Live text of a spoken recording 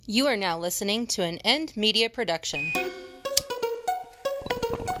You are now listening to an End Media production. The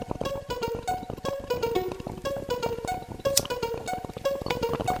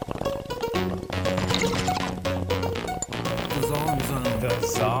Zong Zone. The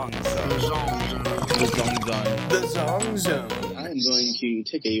Zong Zone. The Zong Zone. The Zong Zone. I'm going to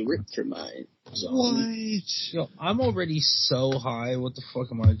take a rip for my zone. What? Yo, I'm already so high. What the fuck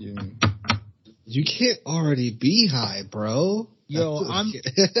am I doing? You can't already be high, bro. Yo, I'm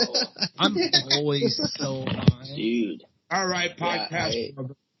always so high. Dude. All right, podcast.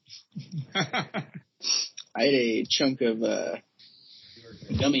 I had a chunk of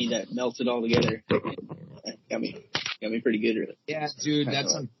gummy that melted all together. Got me pretty good, really. Yeah, dude,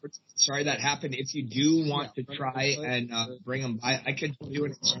 that's unfortunate. Sorry that happened. If you do want to try and bring them by, I could do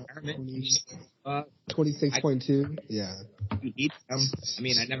an experiment. 26.2? Yeah. You eat them. I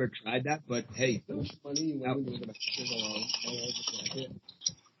mean, I never tried that, but hey. It's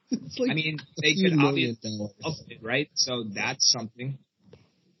like I mean, they could obviously help it, right? So that's something.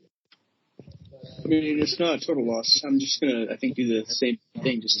 I mean, it's not a total loss. I'm just going to, I think, do the same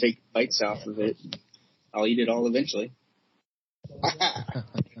thing. Just take bites off of it. I'll eat it all eventually.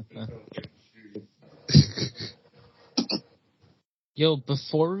 Yo,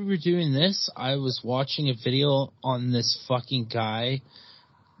 before we were doing this, I was watching a video on this fucking guy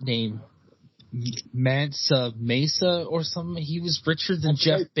named Mansa Mesa or something. He was richer than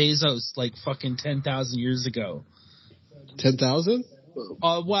Jeff Bezos like fucking 10,000 years ago. 10,000?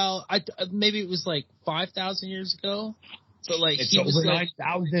 Well, maybe it was like 5,000 years ago. But like It's he was over like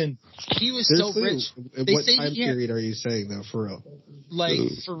 9,000. He was Seriously? so rich. They What say time period are you saying, though, for real? Like,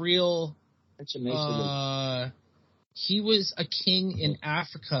 for real, That's amazing. he was a king in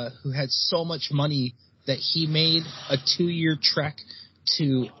Africa who had so much money that he made a 2-year trek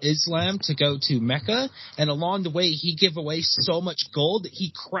to Islam to go to Mecca, and along the way he gave away so much gold that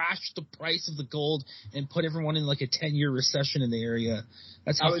he crashed the price of the gold and put everyone in like a 10-year recession in the area.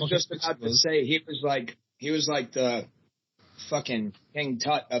 That's how I was just about to say he was like the fucking King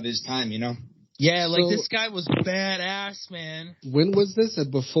Tut of his time, you know? Yeah, like So- this guy was badass, man. When was this?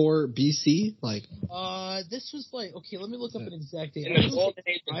 Before BC? Like, This was like, okay, let me look up an exact date. In the golden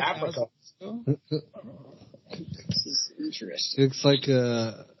age of Africa. This is interesting. it's like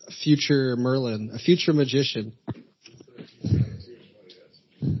a future Merlin, a future magician.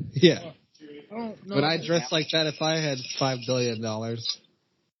 Yeah. But I'd dress like that if I had $5 billion.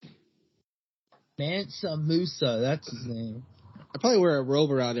 Mansa Musa, that's his name. I'd probably wear a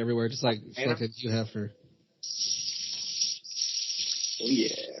robe around everywhere, just like fucking you have for. Oh,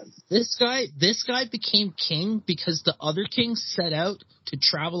 yeah. This guy became king because the other kings set out to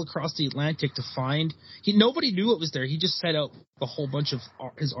travel across the Atlantic to find. Nobody knew it was there. He just set out a whole bunch of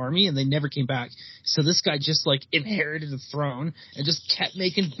his army, and they never came back. So this guy just like inherited the throne and just kept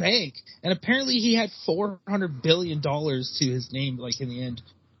making bank. And apparently he had $400 billion to his name, like in the end,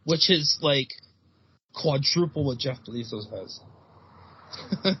 which is like quadruple what Jeff Bezos has.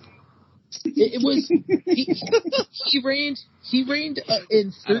 It was he reigned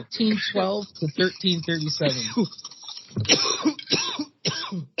in 1312 to 1337.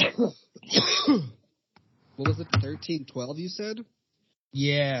 What was it? 1312? You said?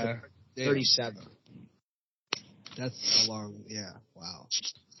 Yeah, 37. That's a long. Yeah. Wow.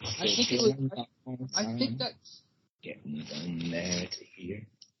 I think that's Getting them there to here.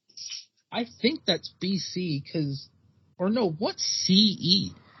 I think that's BC what's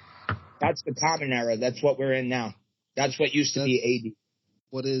CE? That's the common era. That's what we're in now. That's what used to be AD.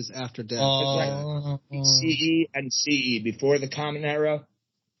 What is after death? CE and CE. Before the common era,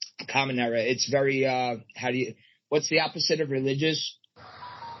 it's very, what's the opposite of religious?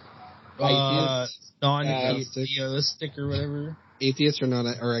 Non-theistic or whatever. Atheist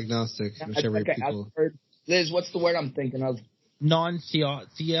or agnostic, whichever Okay, people. Liz, what's the word I'm thinking of?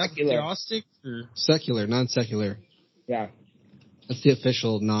 Non-theistic or Secular, non-secular. Yeah. That's the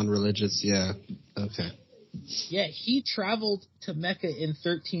official non-religious, yeah. Okay. Yeah, he traveled to Mecca in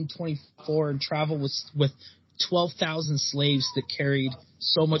 1324 and traveled with 12,000 slaves that carried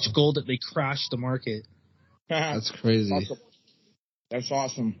so much gold that they crashed the market. That's crazy. Awesome. That's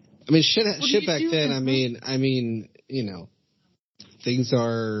awesome. I mean, shit back then, I mean, you know, things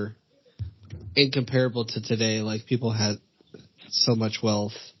are incomparable to today. Like, people had so much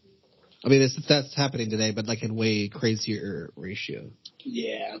wealth. I mean, that's happening today, but like in way crazier ratio.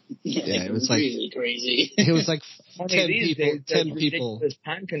 Yeah, it was like really crazy. It was like Only 10 people. Days, 10 people. There's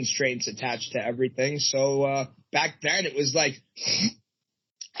time constraints attached to everything. So back then, it was like,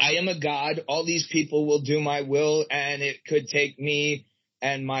 I am a god. All these people will do my will, and it could take me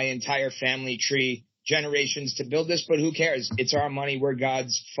and my entire family tree generations to build this, but who cares? It's our money. We're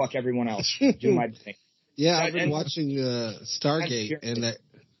gods. Fuck everyone else. Do my thing. Yeah, I've been watching Stargate and that.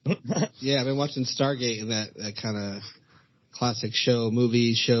 Yeah, I've been watching Stargate and that kind of classic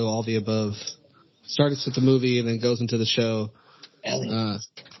movie show, all the above. Starts with the movie and then goes into the show.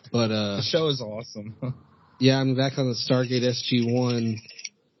 The show is awesome. Yeah, I'm back on the Stargate SG-1,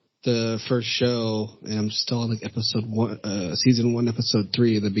 the first show, and I'm still on like episode 1, season 1, episode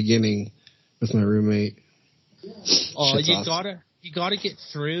 3 at the beginning with my roommate. Oh, Shit's awesome. You gotta get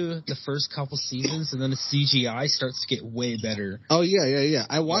through the first couple seasons, and then the CGI starts to get way better. Oh yeah.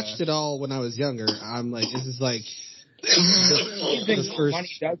 I watched it all when I was younger. I'm like, this is like the first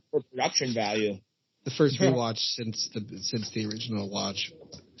money does for production value. The first rewatch since the original watch.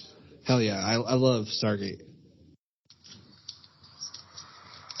 Hell yeah, I love Stargate.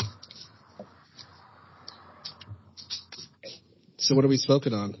 So what are we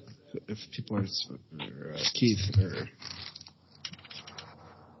smoking on? If people are Keith or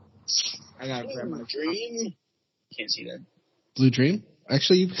I gotta grab my Dream. Can't see that. Blue Dream.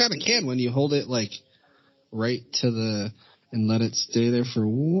 Actually, you kind of can when you hold it like right to the and let it stay there for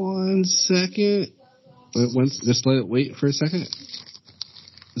 1 second. Just let it wait for a second.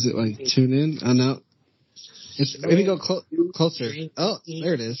 Is it like tune in? Oh no. It's maybe go closer. Oh,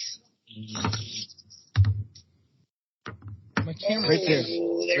 there it is. My camera. Right there.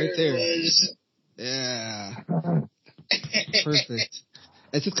 Right there. It is. Yeah. Perfect.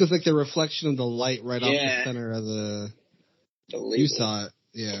 It's just because like the reflection of the light right off the center of the. You saw it,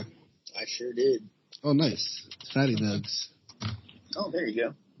 yeah. I sure did. Oh, nice. Fatty nugs. Oh, there you go.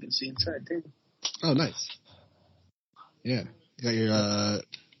 You can see inside too. Oh, nice. Yeah. You got your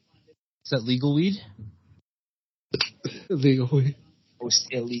Is that legal weed? legal weed. Most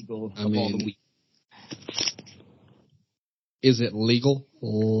illegal I of all mean, the weed. Is it legal?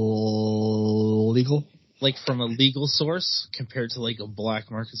 Legal? Like from a legal source compared to like a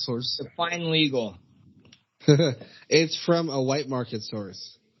black market source? Define legal. It's from a white market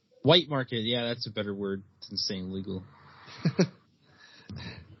source. White market, yeah, that's a better word than saying legal.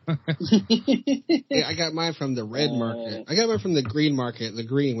 Yeah, I got mine from the red market. I got mine from the green market. The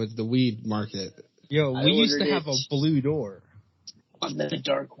green was the weed market. Yo, we used to have a blue door. On the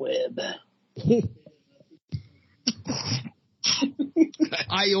dark web.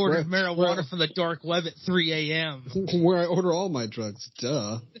 I ordered marijuana from the dark web at 3 a.m. Where I order all my drugs.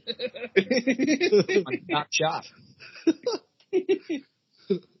 Duh. Not shop.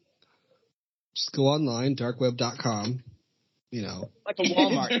 Just go online, darkweb.com. You know. Like a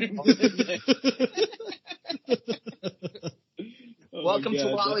Walmart. Welcome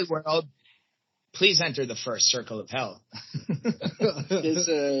to Wally World. Please enter the first circle of hell.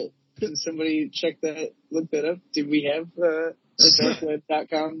 Can somebody look that up? Do we have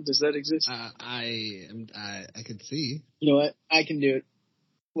darkweb.com? Does that exist? I could see. You know what? I can do it.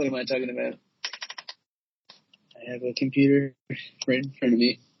 What am I talking about? I have a computer right in front of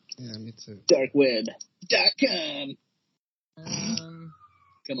me. Yeah, me too. Darkweb.com.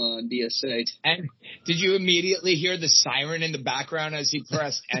 Come on, be a site. And did you immediately hear the siren in the background as he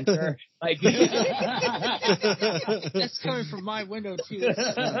pressed enter? Like that's coming from my window too.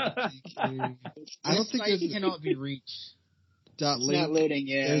 I don't think it cannot be reached. Dot it's link. not loading.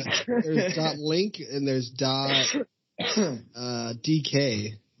 Yeah, there's dot link and there's dot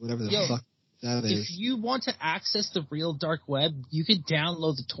DK, whatever the fuck that is. If you want to access the real dark web, you can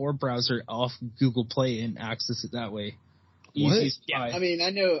download the Tor browser off Google Play and access it that way. What? Yeah, I mean, I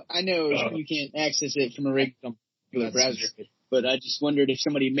know you can't access it from a regular browser, but I just wondered if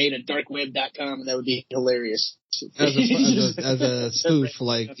somebody made a darkweb.com, that would be hilarious. As a spoof,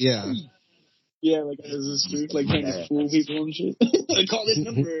 like, yeah. Yeah, like as a spoof, like trying to fool people and shit. Call this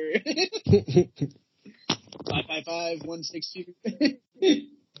number. 555-162.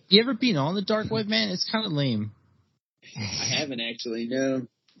 You ever been on the dark web, man? It's kind of lame. I haven't actually, no.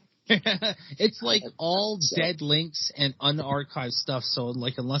 It's like all dead links and unarchived stuff. So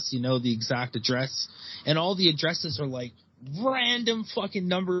like, unless you know the exact address, and all the addresses are like random fucking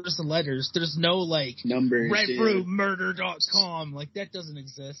numbers and letters. There's no like numbers, redroommurder.com. Like that doesn't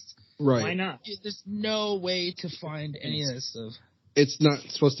exist. Right. Why not? There's no way to find any of this stuff. It's not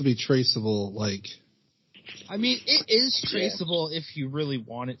supposed to be traceable. Like, I mean, it is traceable if you really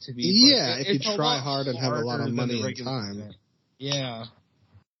want it to be. Yeah, if you try hard and have a lot of money and time. Internet. Yeah.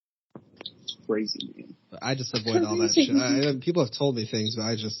 Crazy, man. I just avoid all that shit. People have told me things, but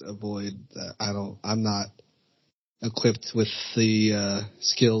I just avoid that. I'm not equipped with the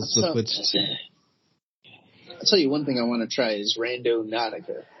skills with which. I'll tell you one thing I want to try is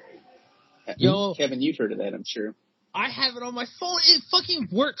Randonautica. Yo, Kevin, you've heard of that, I'm sure. I have it on my phone. It fucking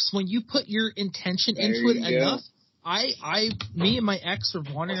works when you put your intention There into it you go. enough. Me and my ex were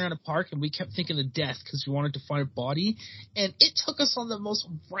wandering around a park and we kept thinking of death because we wanted to find a body. And it took us on the most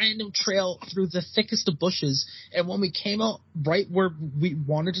random trail through the thickest of bushes. And when we came out right where we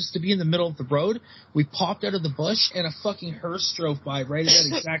wanted us to be in the middle of the road, we popped out of the bush and a fucking hearse drove by right at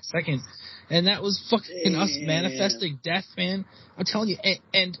that exact second. And that was fucking us manifesting death, man. I'm telling you.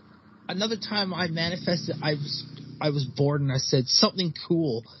 And another time I manifested, I was bored and I said something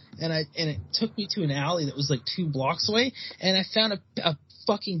cool. And it took me to an alley that was like 2 blocks away, and I found a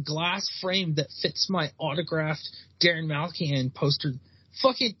fucking glass frame that fits my autographed Darren Malkian poster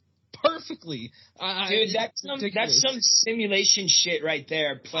fucking perfectly. Dude, that's some simulation shit right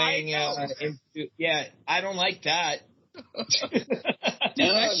there. Playing, I don't like that.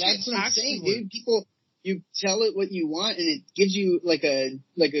 No, that's what I'm saying, dude. People, you tell it what you want, and it gives you like a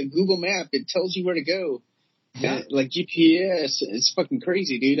Google map. It tells you where to go. Yeah, like GPS. It's fucking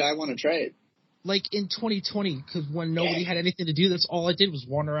crazy, dude. I want to try it. Like in 2020, because when nobody had anything to do, that's all I did was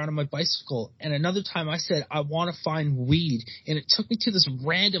wander around on my bicycle. And another time I said, I want to find weed. And it took me to this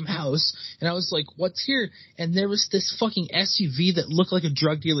random house, and I was like, what's here? And there was this fucking SUV that looked like a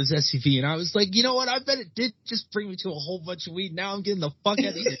drug dealer's SUV. And I was like, you know what? I bet it did just bring me to a whole bunch of weed. Now I'm getting the fuck out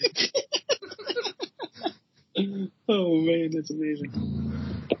of here. Oh, man, that's amazing.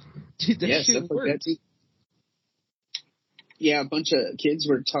 Dude, that shit worked. Yeah, a bunch of kids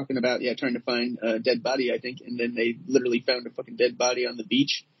were talking about, trying to find a dead body, I think, and then they literally found a fucking dead body on the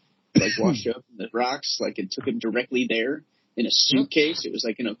beach, like washed up in the rocks, like it took him directly there in a suitcase. It was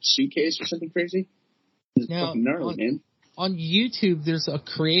like in a suitcase or something crazy. It was fucking gnarly, man. On YouTube, there's a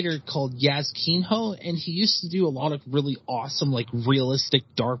creator called Yaz Kinho, and he used to do a lot of really awesome, like, realistic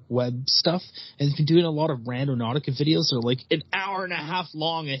dark web stuff, and he's been doing a lot of randonautica videos that are like an hour and a half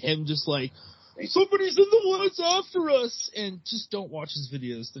long of him just like, somebody's in the woods after us, and just don't watch his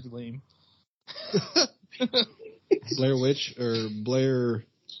videos. They're lame. Blair Witch or Blair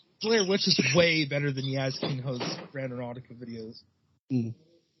Witch is way better than Yaz Kinho's randonautica videos.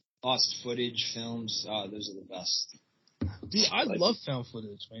 Lost footage films. Oh, those are the best. Dude, I love found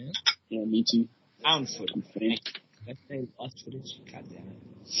footage, man. Yeah, me too. Found footage. Did I say lost footage? God damn it.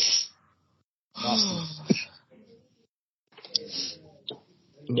 Lost footage.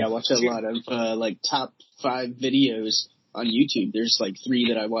 Yeah, I watch a lot of like top 5 videos on YouTube. There's like 3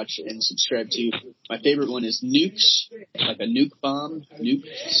 that I watch and subscribe to. My favorite one is Nukes, like a nuke bomb.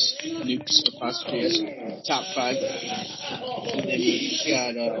 Nukes apostrophe S. Top 5. And then you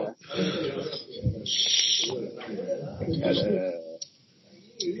got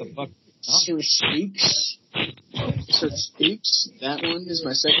Sir Spooks. That one is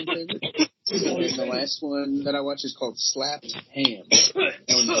my second favorite. And then the last one that I watch is called Slapped Ham. That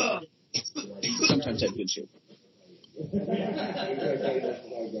one sometimes have good shit.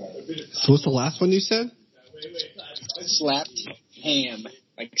 So what's the last one you said? Slapped Ham.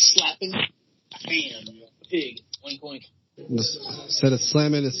 Like slapping ham. Pig. Oink oink. Instead of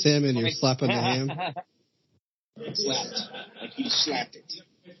slamming a salmon, you're slapping the ham? Slapped. Like you slapped it.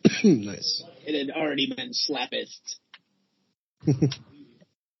 Nice. It had already been slapped.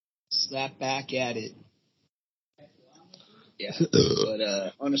 Slap back at it. Yeah.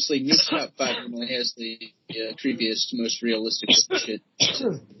 But honestly, Nick's top 5 normally has the creepiest, most realistic shit.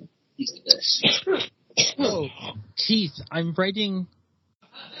 He's the best. Oh, Keith, I'm writing.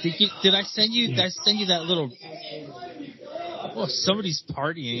 Did I send you? Did I send you that little? Oh, somebody's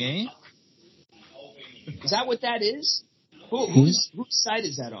partying, eh? Is that what that is? Whose side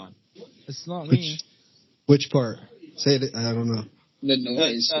is that on? It's not me. Which part? Say it. I don't know. The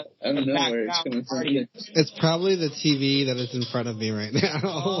noise. I don't know where it's coming from. It's probably the TV that is in front of me right now.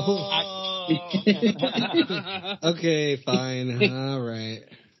 Oh. Okay, fine. All right.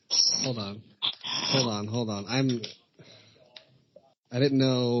 Hold on. I didn't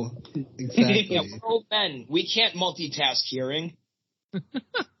know exactly. Yeah, we're old men. We can't multitask hearing.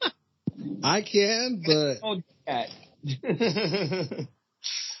 I can, but... Don't do that.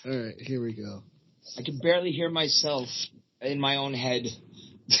 All right, here we go. I can barely hear myself in my own head. Is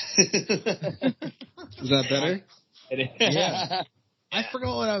that better? Yeah. I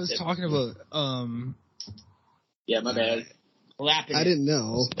forgot what I was talking about. Yeah, my bad. I didn't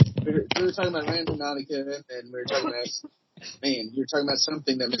know. We were talking about Randonautica, and we were talking about... Man, you were talking about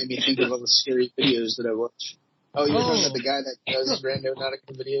something that made me think of all the scary videos that I watch. Oh, you were talking about the guy that does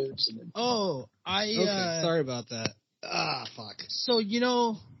Randonautica videos? Okay, sorry about that. Ah, fuck. So,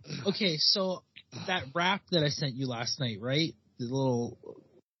 so that rap that I sent you last night, right? The little,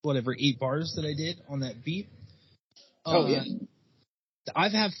 8 bars that I did on that beat. Yeah.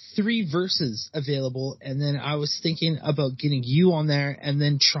 I've have 3 verses available, and then I was thinking about getting you on there, and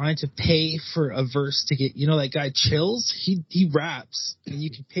then trying to pay for a verse to get, that guy Chills. He raps, and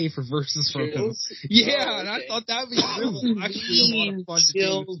you can pay for verses from him. Chills? Yeah, Oh, and I okay. thought that would be actually a lot of fun to do.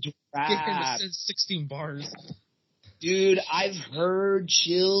 Chilled Get him to rap. send 16 bars. Dude, I've heard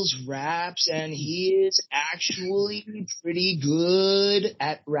Chill's raps, and he is actually pretty good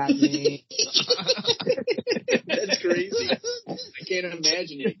at rapping. That's crazy. I can't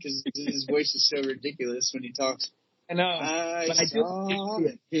imagine it because his voice is so ridiculous when he talks. I know. I But I saw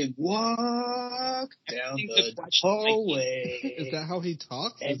do- him walk down think the the question hallway. Is that how he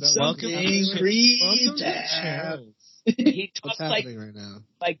talks? Is And that Welcome what's to happening? Welcome creeped to out. Chills. He What's talks like happening right now?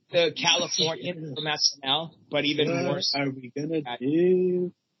 the Californian from SNL, but even more What so. are we gonna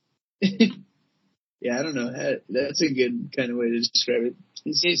do? Yeah, I don't know. That's a good kind of way to describe it.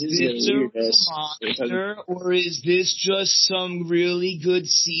 Is He's this a a weird ass. reminder, or is this just some really good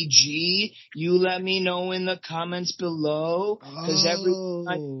CG? You let me know in the comments below, because every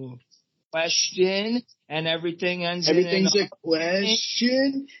Oh, question and everything ends Everything's in a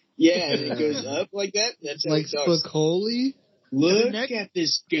question. Yeah, and it goes up like that. That's how like it talks. Spicoli? Look at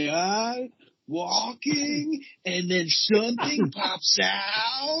this guy walking, and then something pops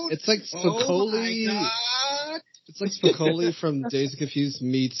out. It's like Oh my Spicoli. god! It's like Spicoli from Days of Confused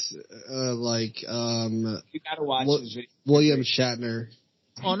meets You gotta watch this video. William Shatner.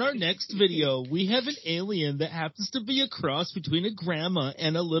 On our next video, we have an alien that happens to be a cross between a grandma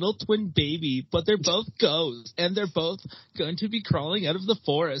and a little twin baby, but they're both ghosts, and they're both going to be crawling out of the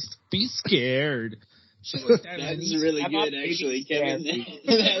forest. Be scared. That's really good, actually, Kevin.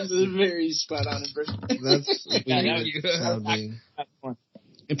 That's a very spot on impression. That's weird you. sounding.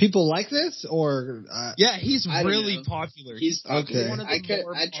 And people like this, or Yeah, he's I don't really know. popular. He's Okay. one of the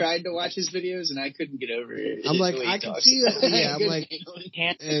more I tried to watch his videos and I couldn't get over it. I'm like, the way he I can talks. see it. Yeah, I'm like, You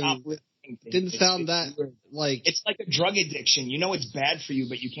can't And stop listening. to it. didn't sound that like. It's like a drug addiction. You know it's bad for you,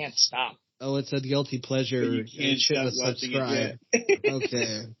 but you can't stop. Oh, it's a guilty pleasure. But you can't should stop watching subscribe. it.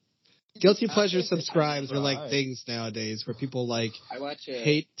 Okay. Guilty pleasure subscribes are like things nowadays where people like I watch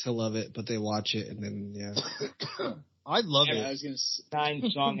hate to love it, but they watch it and then yeah. I love I it. was gonna say.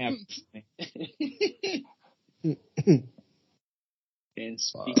 9 song after. And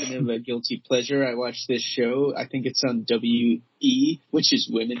speaking of a guilty pleasure, I watched this show. I think it's on WE, which is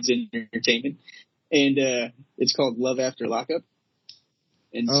Women's Entertainment, and it's called Love After Lockup.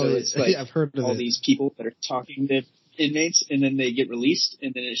 And so it's like I've heard of all it. these people that are talking to inmates, and then they get released,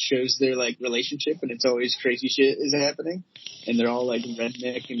 and then it shows their like relationship, and it's always crazy shit is happening, and they're all like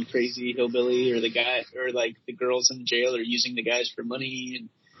redneck and crazy hillbilly, or the guy, or like the girls in jail are using the guys for money, and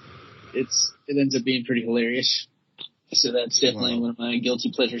it ends up being pretty hilarious. So that's definitely one of my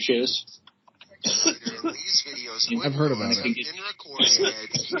guilty pleasure shows. These videos I've heard about it. in recording it.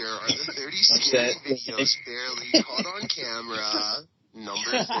 Here are the 30 scary videos barely caught on camera.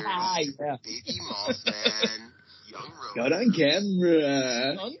 Number 30, Yeah. Baby Mothman, Young Rose. Got on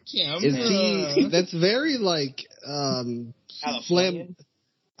camera. On camera. Is he? That's very like Californian.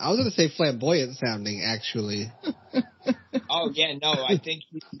 I was gonna say flamboyant sounding actually. Oh yeah, no, I think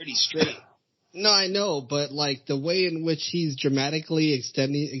he's pretty straight. No, I know, but like the way in which he's dramatically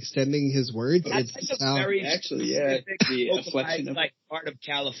extending his words, That's it's like a very Actually, yeah, the afflection of like part of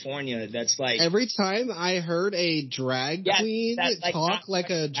California. That's like every time I heard a drag Yes, queen that's like talk not like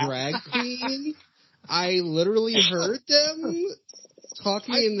a like drag queen, I literally heard them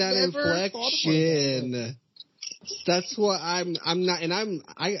talking in that inflection. That's what I'm not, and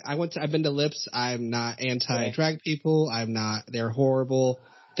I've been to Lips. I'm not anti-drag people. I'm not. They're horrible.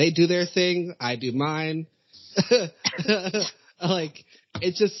 They do their thing. I do mine. Like,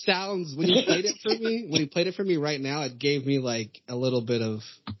 it just sounds, when you played it for me right now, it gave me like a little bit of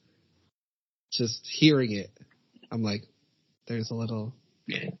just hearing it. I'm like, there's a little,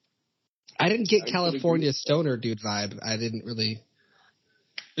 I didn't get California stoner dude vibe. I didn't really.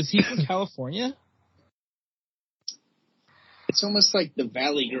 Is he from California? It's almost like the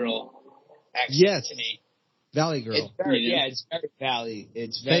Valley Girl accent Yes. to me. Valley Girl. it's very, You know? yeah, it's very Valley.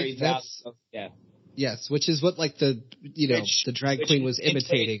 It's very Valley. Yeah, Yes, which is what like the the drag queen was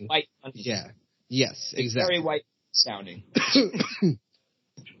imitating. White, Yeah. Yes, exactly. very white sounding.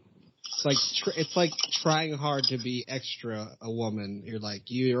 It's like trying hard to be extra a woman. You're like,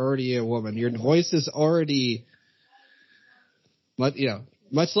 you're already a woman. Your voice is already, much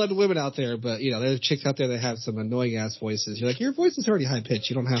love to women out there, but there's chicks out there that have some annoying ass voices. You're like, your voice is already high pitched.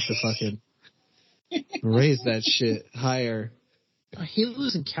 You don't have to fucking raise that shit higher. He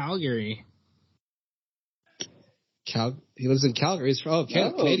lives in Calgary. He lives in Calgary. He's from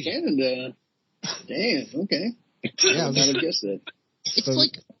Canadian. Canada. Damn. Okay. Yeah, I would have guessed that. It's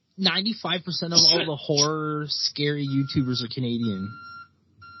like 95% of all the horror, scary YouTubers are Canadian.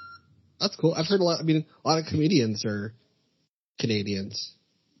 That's cool. I've heard a lot of comedians are Canadians.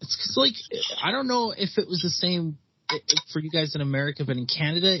 It's because, like, I don't know if it was the same for you guys in America, but in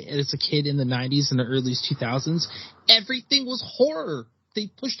Canada, as a kid in the 90s and the early 2000s, everything was horror. They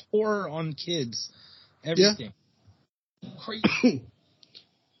pushed horror on kids. Everything. Yeah. Crazy.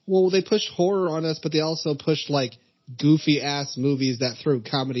 Well, they pushed horror on us, but they also pushed, like, goofy-ass movies that threw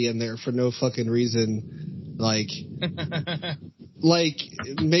comedy in there for no fucking reason. Like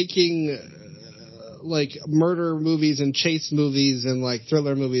making... like murder movies and chase movies and like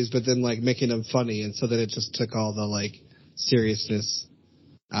thriller movies, but then like making them funny, and so that it just took all the like seriousness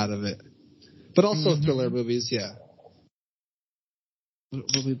out of it. But also thriller movies, yeah.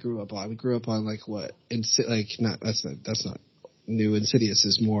 What we grew up on? We grew up on like what? That's not new. Insidious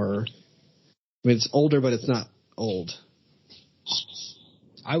is more. I mean, it's older, but it's not old.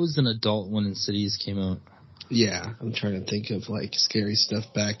 I was an adult when Insidious came out. Yeah, I'm trying to think of like scary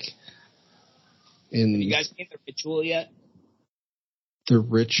stuff back. Have you guys seen The Ritual yet? The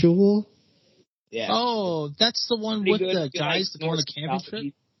Ritual? Yeah. Oh, that's the one with the guys that go on the camping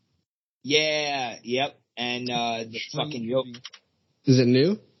trip? Yeah, yep. And the fucking yoke. Is it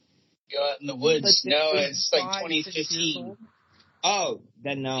new? In the woods. No, it's like 2015. Oh,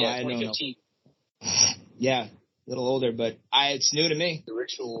 then no, I don't know. Yeah, a little older, but it's new to me. The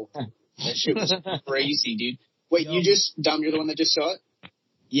Ritual. That shit was crazy, dude. Wait, Dom, you're the one that just saw it?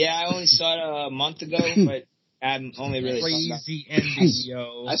 Yeah, I only saw it a month ago, but I'm only really crazy ending,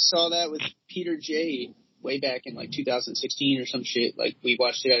 yo. I saw that with Peter J. way back in like 2016 or some shit. Like we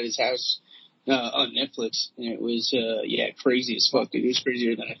watched it at his house on Netflix, and it was crazy as fuck, dude. It was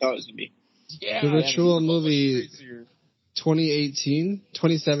crazier than I thought it was gonna be. Yeah, the Ritual movie,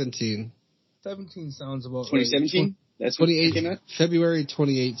 2017. 17 sounds about 2017. Right. That's what it came out? February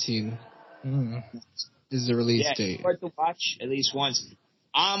 2018 is the release date. It's hard to watch at least once.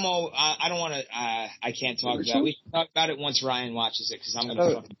 I don't want to. I can't talk about it. We can talk about it once Ryan watches it because I'm going to. I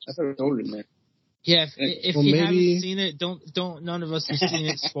thought it was older than that. Yeah, if you haven't seen it, don't. None of us have seen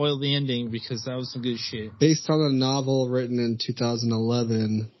it. Spoil the ending because that was some good shit. Based on a novel written in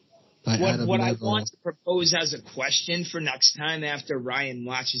 2011 by Adam What Neville. I want to propose as a question for next time after Ryan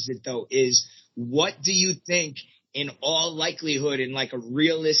watches it, though, is what do you think, in all likelihood, in like a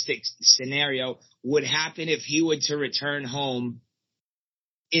realistic scenario, would happen if he were to return home?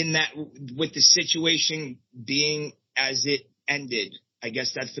 In that, with the situation being as it ended, I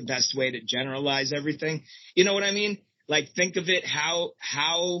guess that's the best way to generalize everything. You know what I mean? Like, think of it,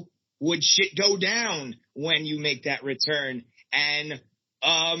 how would shit go down when you make that return? And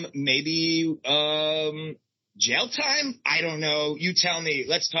maybe jail time? I don't know. You tell me.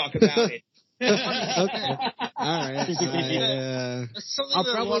 Let's talk about it. Okay. All right.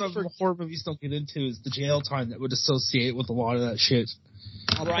 Something that a lot of horror movies don't get into is the jail time that would associate with a lot of that shit.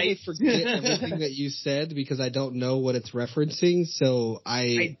 I'll probably forget everything that you said because I don't know what it's referencing, so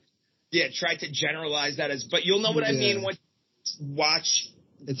I tried to generalize that as, but you'll know what I mean when you watch.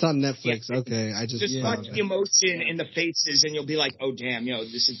 It's on Netflix. Yeah. Okay, I just watch the emotion in the faces, and you'll be like, "Oh damn,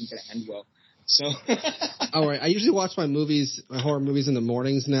 this isn't going to end well." So, all right. I usually watch my horror movies in the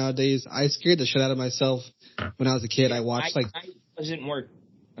mornings nowadays. I scared the shit out of myself when I was a kid. I watched it doesn't work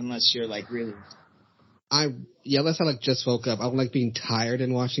unless you're like really. Unless I like just woke up. I don't like being tired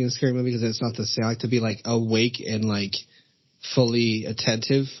and watching a scary movie because it's not the same. I like to be like awake and like fully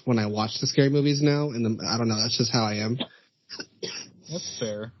attentive when I watch the scary movies now. And I don't know. That's just how I am. That's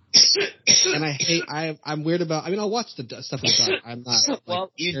fair. And I'm weird about. I mean, I'll watch the stuff in the dark. I'm not. Like, well,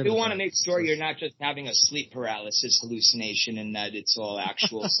 you do want to make sure you're not just having a sleep paralysis hallucination and that it's all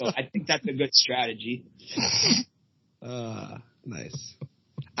actual. So I think that's a good strategy. Nice.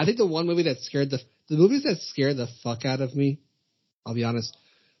 I think the one movie that scared the movies that scare the fuck out of me, I'll be honest,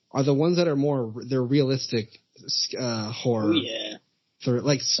 are the ones that are they're realistic horror. Oh, yeah. They're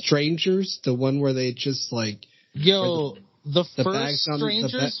like Strangers, the one where they just like. Yo, the first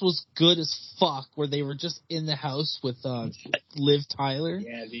Strangers was good as fuck, where they were just in the house with Liv Tyler.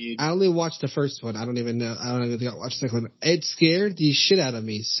 Yeah, dude. I only watched the first one. I don't even think I watched the second one. It scared the shit out of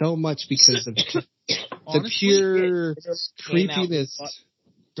me so much because of the pure creepiness.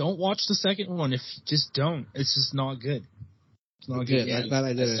 Don't watch the second one. Just don't. It's just not good. It's not good. Yeah, I'm glad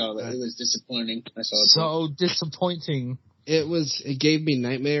I did it. It was disappointing. I saw it. So disappointing. It gave me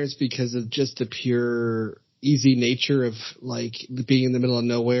nightmares because of just the pure easy nature of like being in the middle of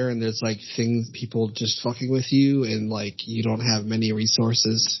nowhere and there's like people just fucking with you and like you don't have many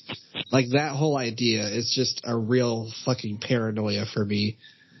resources. Like that whole idea is just a real fucking paranoia for me.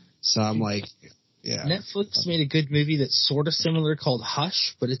 So I'm like, Yeah. Netflix made a good movie that's sort of similar called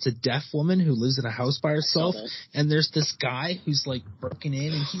Hush, but it's a deaf woman who lives in a house by herself, and there's this guy who's like broken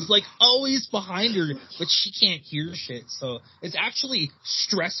in, and he's like always behind her, but she can't hear shit. So it's actually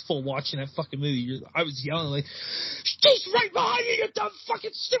stressful watching that fucking movie. I was yelling like, "She's right behind you, you dumb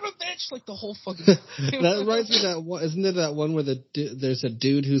fucking stupid bitch!" Like the whole fucking. That reminds me of that one. Isn't there that one where there's a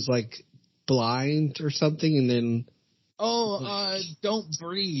dude who's like blind or something, and then. Don't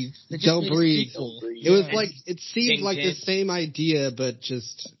Breathe. Don't Breathe. It was like, it seemed like the Kid. same idea, but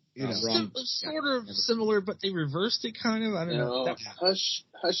just, wrong. Sort of similar, but they reversed it kind of. I don't know. No, Hush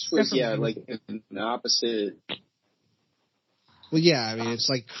was, like an opposite. Well, yeah, I mean, it's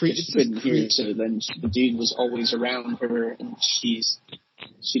like She couldn't hear, so then the dude was always around her, and she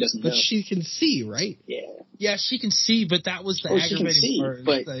doesn't know. But she can see, right? Yeah. Yeah, she can see, but that was the She can aggravating see, part.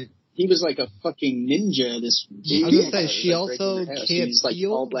 but he was like a fucking ninja. This dude. I was gonna say, she also can't He's like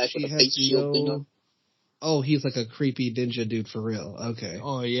feel. all black She with a has face shield thing on. Oh, he's like a creepy ninja dude for real. Okay.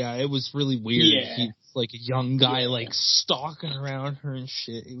 Oh yeah, it was really weird. Yeah. He's like a young guy, like stalking around her and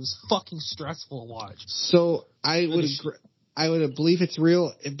shit. It was fucking stressful to watch. So I would believe it's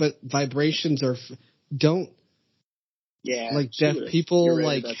real, but vibrations don't. Yeah, like deaf people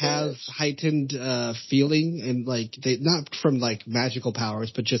right like have heightened feeling, and like they not from like magical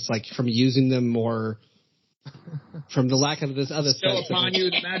powers, but just like from using them more from the lack of this other Still sense. upon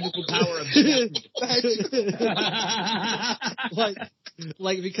you the magical power of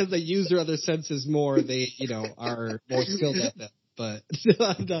like because they use their other senses more, they are more skilled at them. But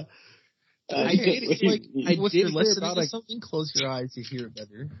I did it's like if you're listening to something, close your eyes, you hear it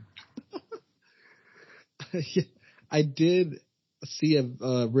better. I did see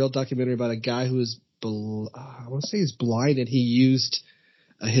a real documentary about a guy who was, I want to say he's blind, and he used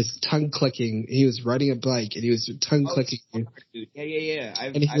his tongue clicking. He was riding a bike, and he was tongue clicking. Yeah.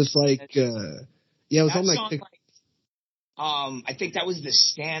 And he was like, it was on like. I think that was the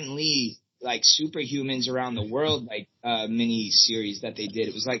Stan Lee like Superhumans Around the World like mini series that they did.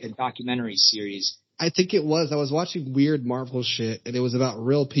 It was like a documentary series. I think it was. I was watching weird Marvel shit, and it was about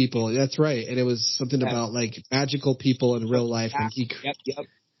real people. That's right. And it was something about like magical people in real life. And he, Yep.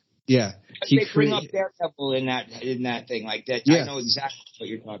 Yeah, they bring up Daredevil in that thing like that. Yes. I know exactly what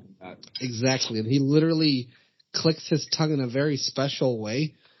you're talking about. Exactly, and he literally clicks his tongue in a very special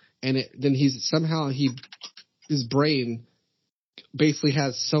way, and then his brain basically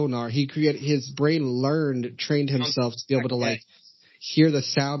has sonar. His brain trained himself to be able to like hear the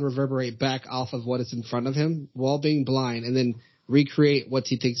sound reverberate back off of what is in front of him while being blind, and then recreate what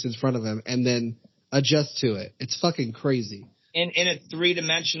he thinks is in front of him, and then adjust to it. It's fucking crazy. In a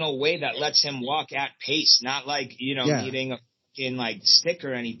 3-dimensional way that lets him walk at pace, not like needing a fucking like stick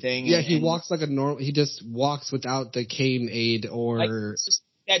or anything. Yeah, he walks like a normal. He just walks without the cane aid or. Like,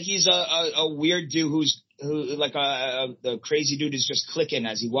 that he's a weird dude who like the crazy dude is just clicking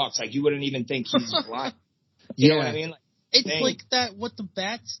as he walks. Like you wouldn't even think he's blind. You know what I mean? Like, it's like that. What the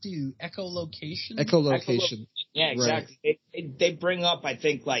bats do? Echolocation. Yeah, exactly. Right. They bring up. I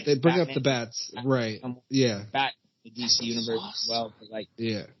think like they bring Batman, up the bats. Right. Yeah. Bat the DC universe as well. But like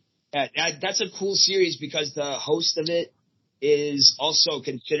that's a cool series because the host of it is also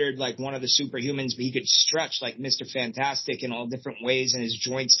considered like one of the superhumans, but he could stretch like Mr. Fantastic in all different ways, and his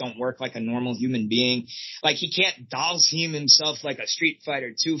joints don't work like a normal human being. Like he can't Dalsim himself like a Street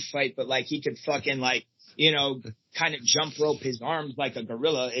Fighter 2 fight, but like he could fucking like kind of jump rope his arms like a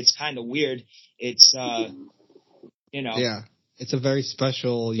gorilla. It's kind of weird. It's Yeah, it's a very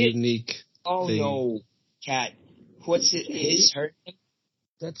special, unique. Oh thing. no, Cat. What's it? Her name?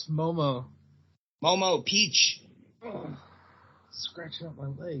 That's Momo. Momo Peach. Scratching up my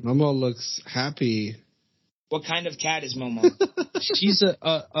leg. Momo looks happy. What kind of cat is Momo? She's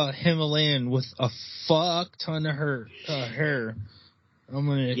a Himalayan with a fuck ton of her hair. I'm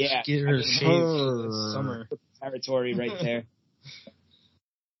gonna get her shaved this summer. Territory right there.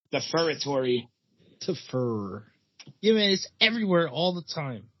 The furritory. To fur. Yeah, man, it's everywhere all the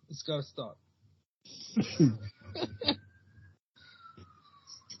time. It's gotta stop.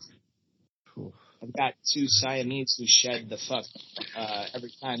 I've got 2 Siamese who shed the fuck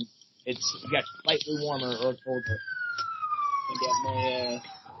every time it gets slightly warmer or colder. I got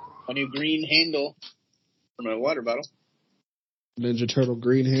my new green handle for my water bottle. Ninja Turtle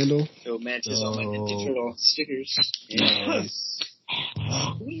green handle. So it matches all my Ninja Turtle stickers. Nice.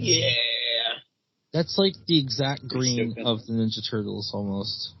 Yeah. That's like the exact green of the Ninja Turtles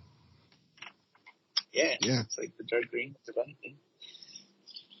almost. Yeah. It's like the dark green. It's a funny thing.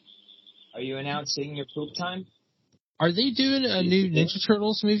 Are you announcing your poop time? Are they doing a new Ninja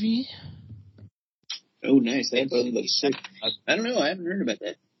Turtles movie? Oh, nice. That probably looks sick. I don't know. I haven't heard about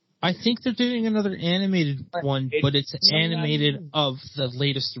that. I think they're doing another animated one, but it's animated of the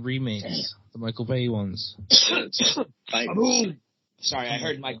latest remakes, the Michael Bay ones. Boom! Sorry, I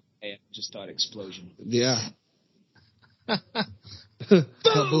heard Michael Bay. I just thought explosion. Yeah. Boom!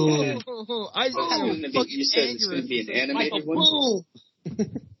 Kaboom. I just had a fucking You said it's going to be an animated one? Boom!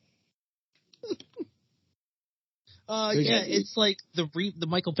 Yeah, it's like the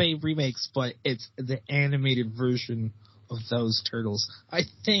Michael Bay remakes, but it's the animated version of those turtles. I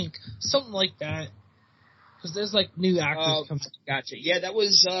think something like that, because there's like new actors coming. Gotcha. Yeah, that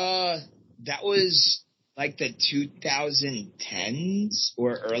was like the 2010s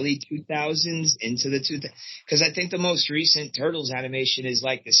or early 2000s into the 2000s. Because I think the most recent Turtles animation is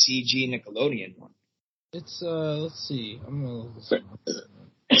like the CG Nickelodeon one. It's let's see, I'm gonna.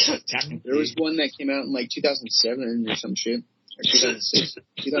 There was one that came out in like 2007 or some shit, or 2006,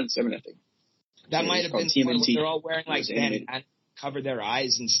 2007, I think. That might have been the one where TMNT. they're all wearing like bandanas, cover their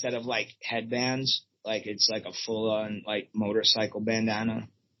eyes instead of like headbands. Like it's like a full-on like motorcycle bandana.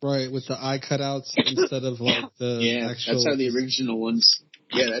 Right, with the eye cutouts instead of like the actual. That's how the original ones.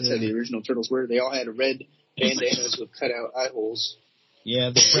 Yeah, that's how the original Turtles were. They all had red bandanas with cutout eye holes. Yeah,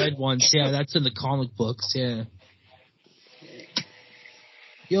 the red ones. Yeah, that's in the comic books. Yeah.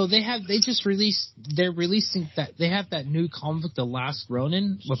 Yo, they're releasing that, they have that new comic book, The Last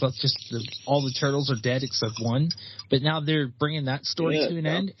Ronin, about just all the turtles are dead except one, but now they're bringing that story to an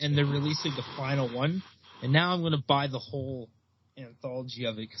end, and they're releasing the final one, and now I'm going to buy the whole anthology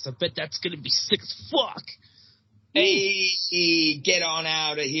of it, because I bet that's going to be sick as fuck. Hey, get on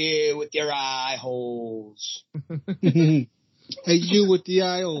out of here with your eye holes. Hey, you with the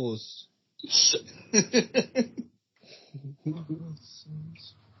eye holes.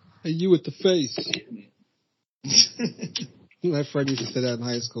 Hey, you with the face. My friend used to say that in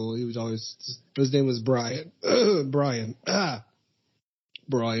high school. He was always, his name was Brian. Brian.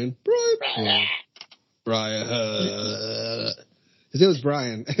 Brian. Brian. His name was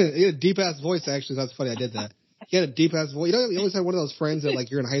Brian. He had a deep ass voice, actually. That's funny. I did that. He had a deep ass voice. You know, you always have one of those friends that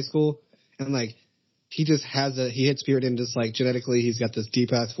like you're in high school and like he just has he hits puberty and just like genetically he's got this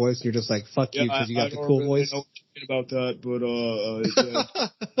deep ass voice and you're just like, fuck you because you got the cool voice. About that, but I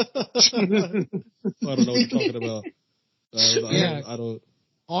don't know what you're talking about. I don't.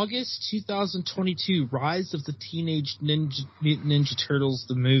 August 2022, Rise of the Teenage Mutant Ninja Turtles,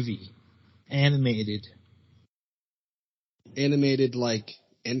 the movie, animated like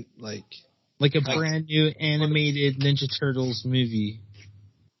a brand new animated Ninja Turtles movie.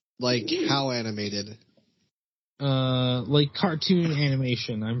 Like how animated? Like cartoon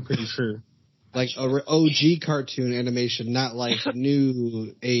animation. I'm pretty sure. Like OG cartoon animation, not like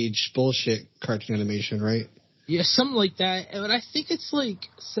new age bullshit cartoon animation, right? Yeah, something like that. But I think it's like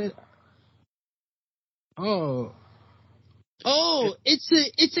said.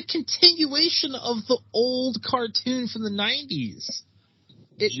 It's a continuation of the old cartoon from the 90s.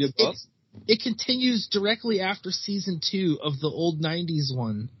 It continues directly after season 2 of the old 90s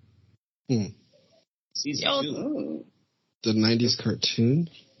one. Season 2. The 90s cartoon?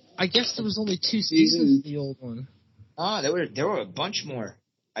 I guess there was only 2 seasons of the old one. There were a bunch more.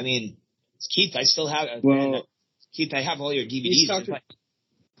 I mean, Keith, I still have. Keith, I have all your DVDs. Oh,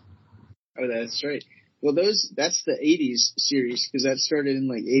 that's right. Well, that's the 80s series, because that started in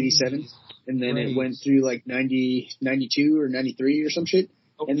like 87, and then it went through like 92 or 93 or some shit.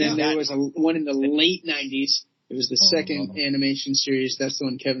 And then there was one in the late 90s. It was the second animation series. That's the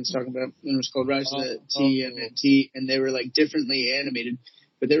one Kevin's talking about. And it was called Rise of the TMNT, and they were like differently animated,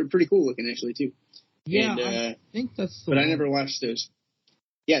 but they were pretty cool looking actually too. Yeah, and, I think that's the But one. I never watched those.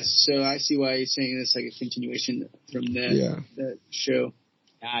 Yes, so I see why he's saying it's like a continuation from that show.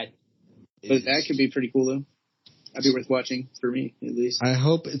 But that could be pretty cool though. That'd be worth watching for me at least. I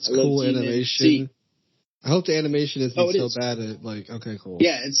hope it's cool animation. I hope the animation isn't so bad at like, okay, cool.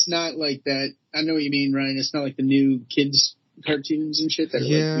 Yeah, it's not like that. I know what you mean, Ryan. It's not like the new kids cartoons and shit that are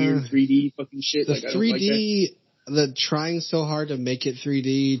like weird 3D fucking shit. The like, 3D, the trying so hard to make it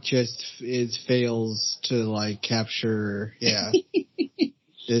 3D just fails to like capture. Yeah.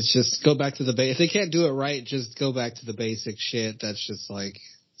 It's just go back to the base. If they can't do it right, just go back to the basic shit. That's just like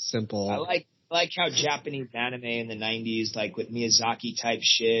simple. I like how Japanese anime in the 90s, like with Miyazaki type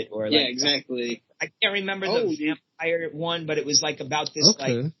shit, or like exactly. I can't remember the vampire one, but it was like about this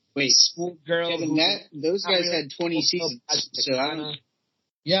like schoolgirl. Those guys had 20 seasons. So I don't.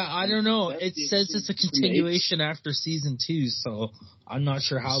 Yeah, I don't know. It says it's a continuation after season 2, so I'm not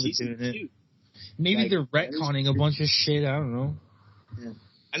sure how they're doing it. Maybe they're retconning a bunch of shit. I don't know. Yeah.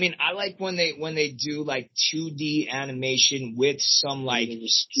 I mean, I like when they do like 2D animation with some like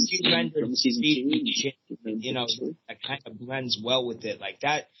rendered 3D shit, you know, that kind of blends well with it. Like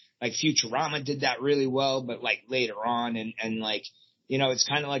that Like Futurama did that really well, but like later on, and like, you know, it's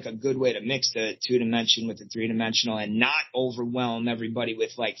kind of like a good way to mix the 2-dimension with the 3-dimensional and not overwhelm everybody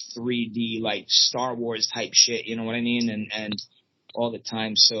with like 3D, like Star Wars type shit. You know what I mean? And all the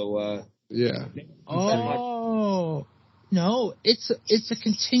time. So, yeah. Oh, no, it's a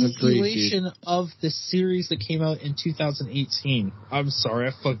continuation of the series that came out in 2018. I'm sorry,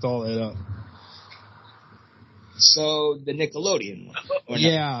 I fucked all that up. So the Nickelodeon one.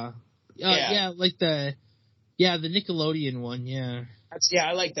 Yeah. Like the Nickelodeon one, yeah.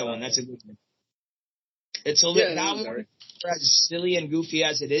 I like that one. That's a good one. It's that one, as silly and goofy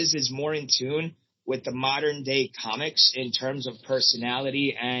as it is more in tune with the modern day comics in terms of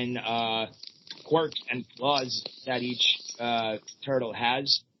personality and quirks and flaws that each turtle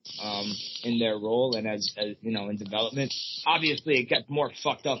has in their role and as you know, in development. Obviously, it gets more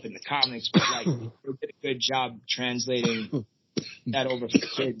fucked up in the comics, but like they did a good job translating that over for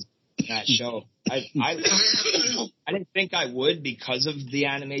kids in that show. I didn't think I would because of the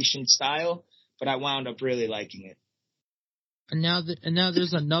animation style, but I wound up really liking it. And now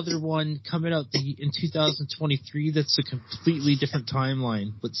there's another one coming out in 2023 that's a completely different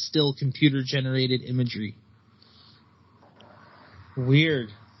timeline, but still computer generated imagery. Weird.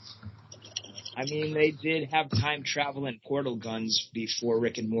 I mean, they did have time travel and portal guns before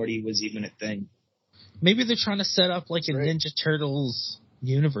Rick and Morty was even a thing. Maybe they're trying to set up like a Ninja Turtles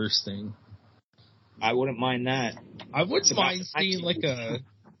universe thing. I wouldn't mind that. I wouldn't mind seeing like a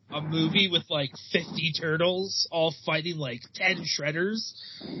movie with like 50 turtles all fighting like 10 shredders.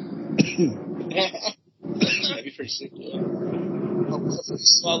 That'd be pretty sick.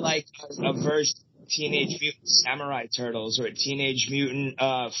 Well, like a version of Teenage Mutant Samurai Turtles or a Teenage Mutant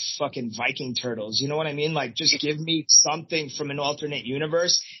fucking Viking Turtles. You know what I mean? Like, just give me something from an alternate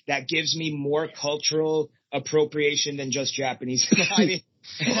universe that gives me more cultural appropriation than just Japanese. I mean,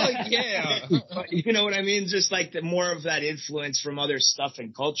 yeah. You know what I mean? Just like the more of that influence from other stuff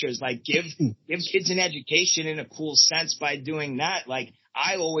and cultures. Like, give kids an education in a cool sense by doing that. Like,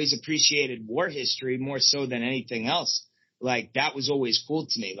 I always appreciated war history more so than anything else. Like, that was always cool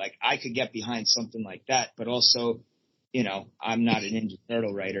to me. Like, I could get behind something like that, but also, you know, I'm not a Ninja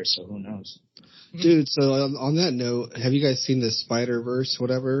Turtle writer, so who knows? Dude, so on that note, have you guys seen the Spider-Verse,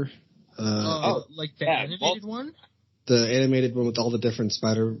 whatever? Like the animated one? The animated one with all the different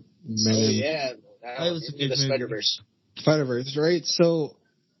Spider-Men. Oh, yeah. That was a good the movie. Spider-Verse. Spider-Verse, right? So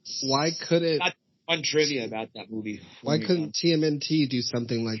why couldn't... That's fun trivia about that movie. Why couldn't TMNT do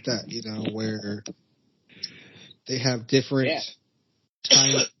something like that, you know, where they have different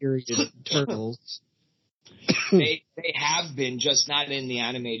time period turtles? They have been, just not in the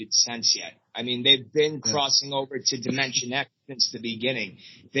animated sense yet. I mean, they've been crossing over to Dimension X since the beginning.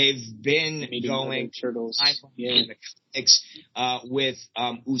 They've been going turtles in the comics with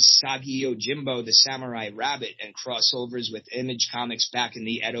Usagi Yojimbo, the samurai rabbit, and crossovers with Image Comics back in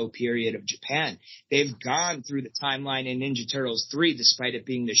the Edo period of Japan. They've gone through the timeline in Ninja Turtles 3, despite it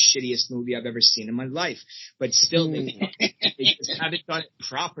being the shittiest movie I've ever seen in my life. But still, they just haven't done it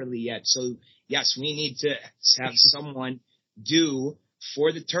properly yet. So, yes, we need to have someone do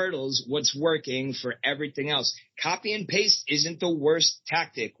for the Turtles what's working for everything else. Copy and paste isn't the worst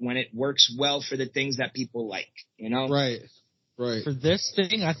tactic when it works well for the things that people like, you know? Right. For this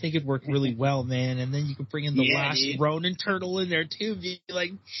thing, I think it'd work really well, man. And then you can bring in the last Ronin turtle in there, too. Be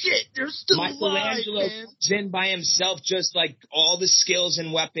like, shit, they're still Michelangelo alive, man. comes in by himself, just like all the skills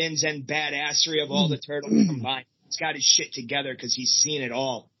and weapons and badassery of all the turtles combined. He's got his shit together because he's seen it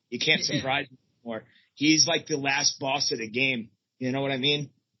all. You can't surprise him anymore. He's like the last boss of the game. You know what I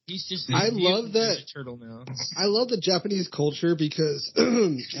mean? He's just I love that turtle now. I love the Japanese culture because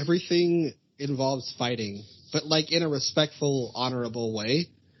everything involves fighting, but like in a respectful, honorable way.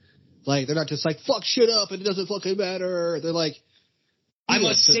 Like, they're not just like, fuck shit up and it doesn't fucking matter. They're like, I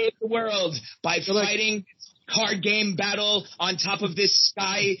must save the world by fighting card game battle on top of this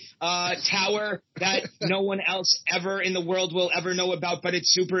sky tower that no one else ever in the world will ever know about, but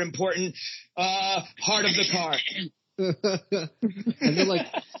it's super important part of the car. And they're like,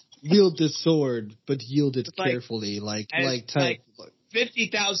 wield the sword, but yield it carefully. Like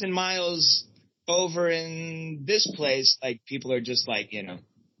 50,000 miles over in this place, like, people are just like, you know,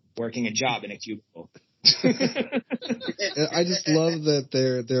 working a job in a cubicle. I just love that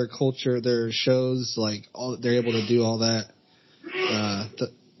their culture, their shows, like, they're able to do all that.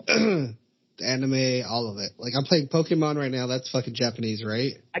 The anime, all of it. Like, I'm playing Pokemon right now. That's fucking Japanese,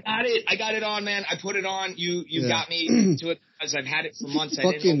 right? I got it on, man. I put it on. You got me to it because I've had it for months.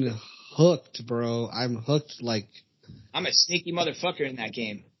 Fucking hooked, bro. I'm hooked. Like, I'm a sneaky motherfucker in that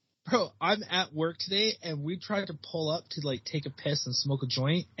game. Bro, I'm at work today, and we tried to pull up to, like, take a piss and smoke a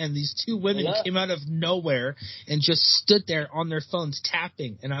joint, and these two women came out of nowhere and just stood there on their phones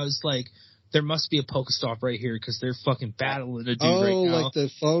tapping, and I was like, there must be a Pokestop right here, because they're fucking battling a dude right now. Oh, like the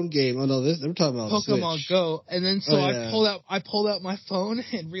phone game. Oh, no, we're talking about Pokemon Switch. Go. And then so I pulled out my phone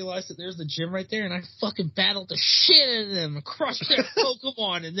and realized that there's the gym right there, and I fucking battled the shit out of them, crushed their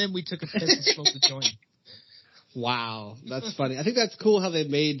Pokemon, and then we took a piss and smoked a joint. Wow, that's funny. I think that's cool how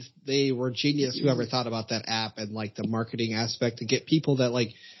they were genius, whoever thought about that app and like the marketing aspect to get people that like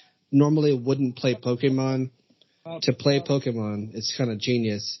normally wouldn't play Pokemon to play Pokemon. It's kind of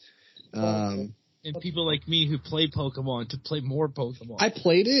genius. And people like me who play Pokemon to play more Pokemon. I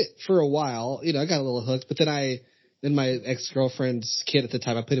played it for a while. I got a little hooked, but then my ex-girlfriend's kid at the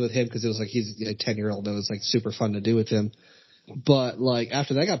time, I played it with him because it was like he's a 10-year-old. It was like super fun to do with him. But like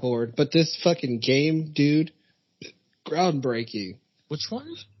after that, I got bored. But this fucking game, dude, groundbreaking. Which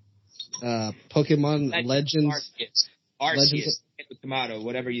one? Pokemon Legends. Arceus. Tomato,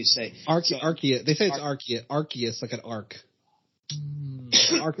 whatever you say. Arceus. They say it's Arceus, like an arc.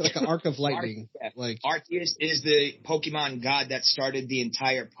 Like an arc of lightning. Arceus is the Pokemon god that started the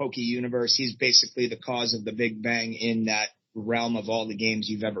entire Poke universe. He's basically the cause of the Big Bang in that realm of all the games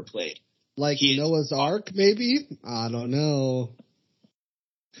you've ever played. Like Noah's Ark, maybe? I don't know.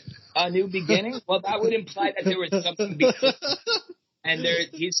 A new beginning? Well, that would imply that there was something before. And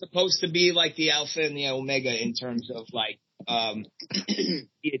he's supposed to be like the Alpha and the Omega in terms of like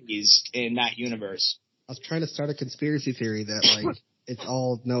deities in that universe. I was trying to start a conspiracy theory that like it's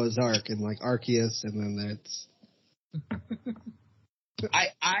all Noah's Ark and like Arceus, and then it's.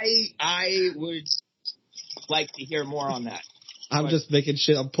 I would like to hear more on that. I'm just making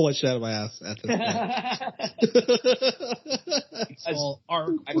shit. I'm pulling shit out of my ass at this point. It's all Ark,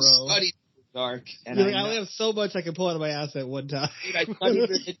 bro. I've studied Ark, and I only have so much I can pull out of my ass at one time. Dude, I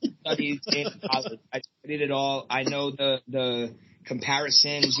studied in college. I studied it all. I know the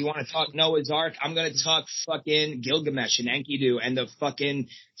comparisons. You want to talk Noah's Ark? I'm going to talk fucking Gilgamesh and Enkidu and the fucking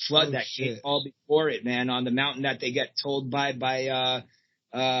flood came all before it, man, on the mountain that they get told by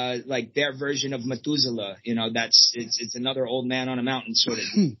like their version of Methuselah. It's another old man on a mountain sort of.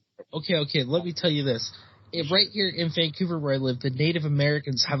 Okay. Let me tell you this. Right here in Vancouver where I live, the Native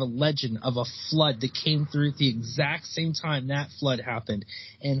Americans have a legend of a flood that came through at the exact same time that flood happened.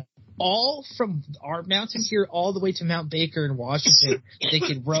 And all from our mountain here all the way to Mount Baker in Washington, they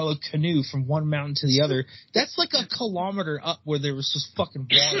could row a canoe from one mountain to the other. That's like a kilometer up where there was just fucking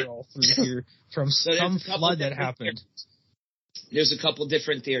water all through here from some flood that happened. There's a couple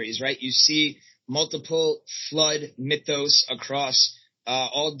different theories, right? You see multiple flood mythos across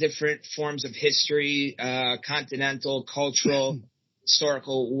all different forms of history, continental, cultural,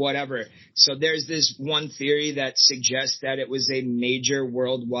 historical, whatever. So there's this one theory that suggests that it was a major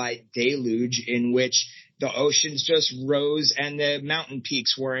worldwide deluge in which the oceans just rose and the mountain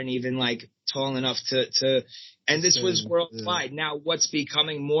peaks weren't even like tall enough to and this was worldwide. Now what's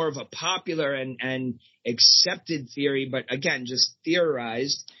becoming more of a popular and accepted theory, but again, just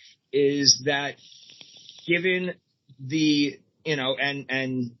theorized, is that given the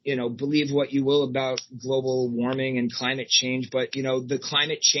believe what you will about global warming and climate change, but, the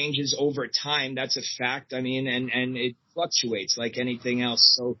climate changes over time. That's a fact. I mean, and it fluctuates like anything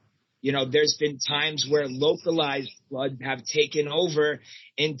else. So, there's been times where localized floods have taken over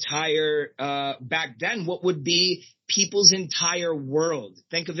entire, back then, what would be people's entire world.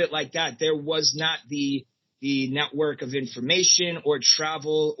 Think of it like that. There was not the network of information or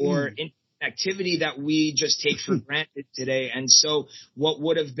travel or activity that we just take for granted today. And so what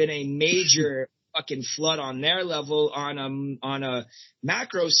would have been a major fucking flood on their level on a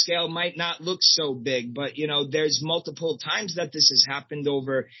macro scale might not look so big, but there's multiple times that this has happened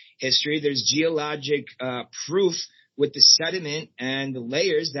over history. There's geologic proof with the sediment and the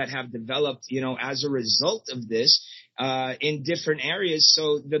layers that have developed, as a result of this in different areas.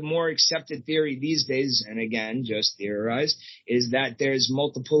 So the more accepted theory these days, and again, just theorized, is that there's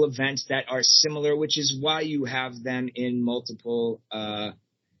multiple events that are similar, which is why you have them in multiple,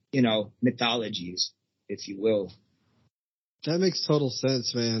 mythologies, if you will. That makes total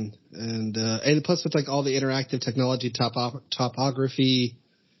sense, man. And plus with like all the interactive technology, topography,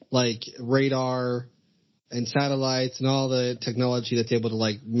 like radar and satellites and all the technology that's able to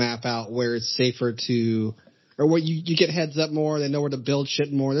like map out where it's safer to, or where you get heads up more, they know where to build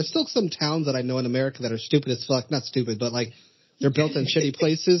shit more. There's still some towns that I know in America that are stupid as fuck. Not stupid, but like they're built in shitty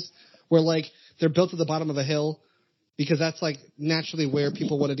places where like they're built at the bottom of a hill because that's like naturally where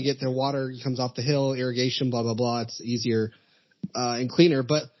people wanted to get their water. It comes off the hill, irrigation, blah, blah, blah. It's easier and cleaner.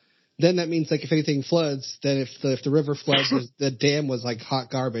 But then that means like if anything floods, then if the river floods, the dam was like hot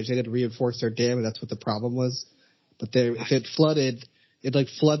garbage. They had to reinforce their dam, and that's what the problem was. But if it flooded, it'd like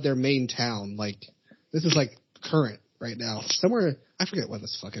flood their main town. Like this is like current right now. Somewhere I forget what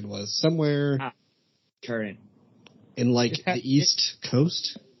this fucking was. Somewhere current in like the East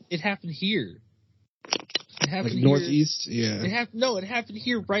Coast. It happened here. It happened like northeast, yeah. It happened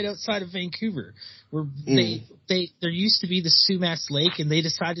here right outside of Vancouver, where there used to be the Sumas Lake, and they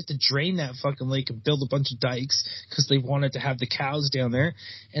decided to drain that fucking lake and build a bunch of dikes because they wanted to have the cows down there.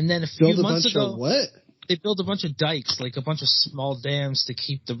 And then a few months ago, they built a bunch of dikes, like a bunch of small dams to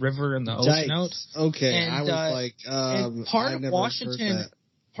keep the river and the ocean out. Okay, and, I was like, and part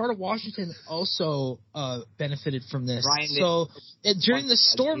of Washington also benefited from this. Ryan, during the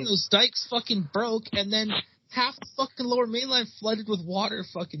storm, those dikes fucking broke, and then half the fucking Lower Mainland flooded with water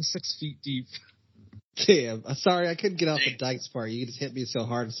fucking 6 feet deep. Damn. Sorry, I couldn't get off the dikes part. You just hit me so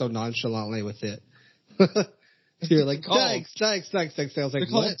hard and so nonchalantly with it. You're like, dikes. I was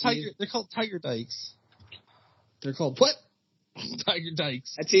like, what? They're called tiger dikes. They're called what? Tiger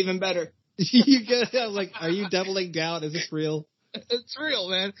dikes. That's even better. I was like, are you doubling down? Is this real? It's real,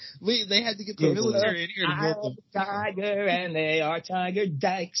 man. They had to get the military in here to build them. Tiger, and they are tiger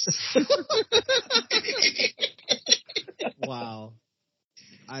dikes. Wow.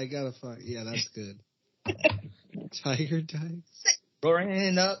 I gotta find. Yeah, that's good. Tiger dikes.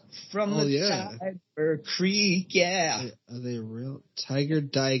 Roaring up from Tiger Creek, yeah. Are they real? Tiger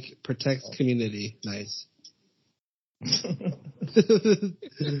dike protects community. Nice.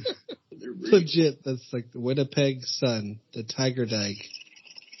 Legit, that's like the Winnipeg Sun, the Tiger Dike.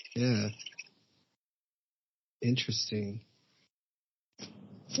 Yeah. Interesting.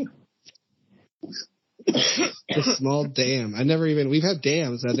 The small dam. We've had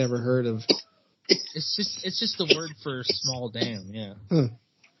dams I've never heard of. It's just the word for small dam, yeah. Huh.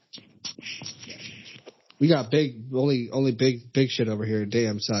 We got only big shit over here,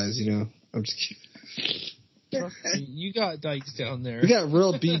 dam size, you know. I'm just kidding. You got dikes down there. We got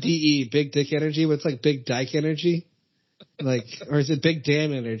real BDE, big dick energy. What's like big dike energy? Like, or is it big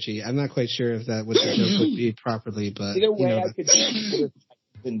dam energy? I'm not quite sure if that what the joke would be properly, but either way, I could see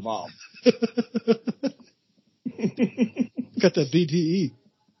involved. Got the BDE.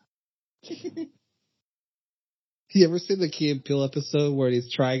 You ever seen the Key and Peele episode where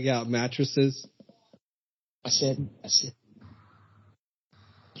he's trying out mattresses? I said.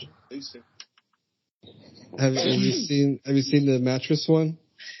 Have you seen the mattress one?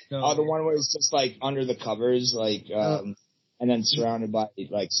 No. Oh, the one where it's just like under the covers, like, and then surrounded by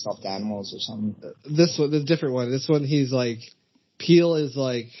like stuffed animals or something. This one, the different one. This one, he's like, Peele is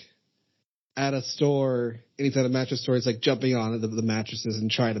like at a store, and he's at a mattress store. He's like jumping on the mattresses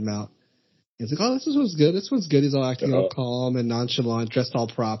and trying them out. He's like, oh, this one's good. This one's good. He's all acting all calm and nonchalant, dressed all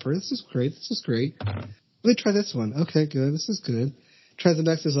proper. This is great. Let me try this one. Okay, good. This is good. Tries the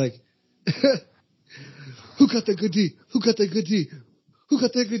next. Is like. Who got the good D? Who got the good D?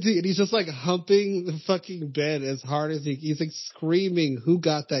 And he's just like humping the fucking bed as hard as he's like screaming, who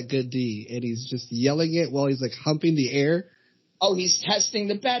got that good D? And he's just yelling it while he's like humping the air. Oh, he's testing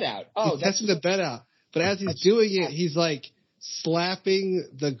the bed out. Oh, he's testing the bed out. But as he's doing it, he's like slapping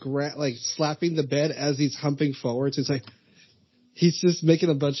the bed as he's humping forward. So it's like, he's just making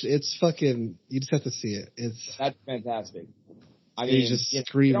it's fucking, you just have to see it. That's fantastic. I mean, he's just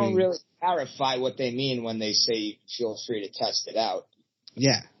screaming. They don't really clarify what they mean when they say feel free to test it out.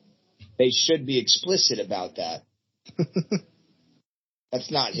 Yeah. They should be explicit about that.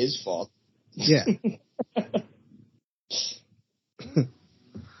 That's not his fault. Yeah.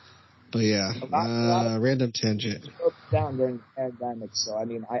 But yeah, random tangent. Down during the pandemic, so I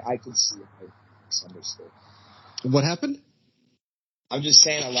mean, I could see it. I misunderstood. What happened? I'm just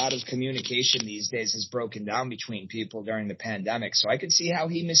saying a lot of communication these days has broken down between people during the pandemic. So I could see how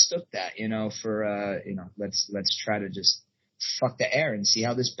he mistook that, for, let's try to just fuck the air and see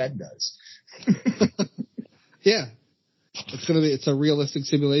how this bed does. Yeah. It's a realistic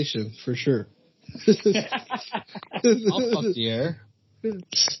simulation for sure. I'll fuck the air.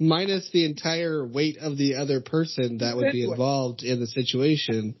 Minus the entire weight of the other person that would be involved in the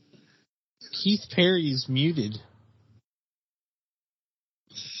situation. Keith Perry's muted.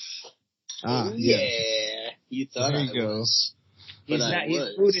 Yeah. You thought there you go. Was, he's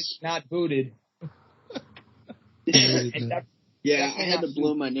booted, not booted. Yeah, I had to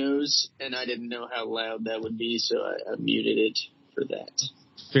blow my nose, and I didn't know how loud that would be, so I muted it for that.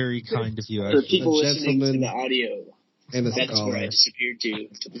 Very kind of you. For people listening to the audio, and that's where I disappeared to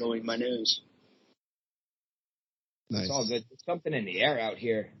blowing my nose. Nice. It's all good. There's something in the air out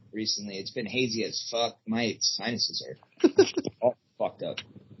here recently. It's been hazy as fuck. My sinuses are all fucked up.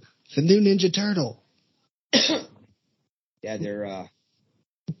 The new Ninja Turtle. Yeah, they're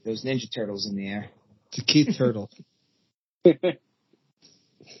those Ninja Turtles in the air. It's a Keith Turtle.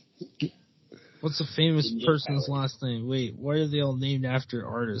 What's a famous person's last name? Wait, why are they all named after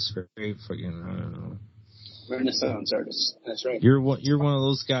artists? Very fucking, I don't know. Renaissance artists. That's right. You're one of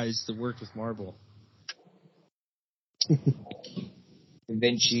those guys that worked with marble. Da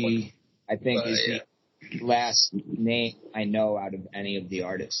Vinci, I think, is the last name I know out of any of the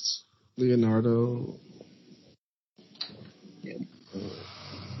artists. Leonardo.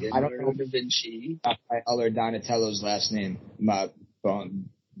 I don't know Da Vinci. Raphael or Donatello's last name.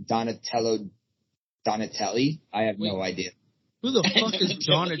 Donatelli? I have no idea. Who the fuck is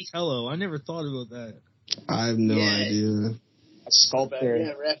Donatello? I never thought about that. I have no idea. A sculptor.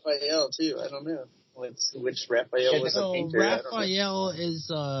 Yeah, Raphael too. I don't know. Which Raphael was a painter? Raphael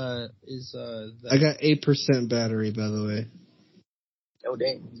is I got 8% battery, by the way. Oh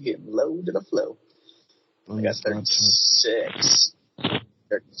dang, he's getting low to the flow. I got 36.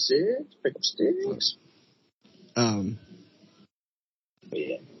 36. Pick up sticks.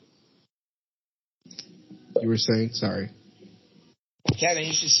 Yeah. You were saying? Sorry. Kevin,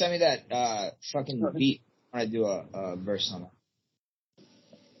 you should send me that fucking beat. I want to do a verse on it.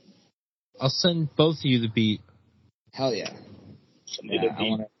 I'll send both of you the beat. Hell yeah. Yeah, I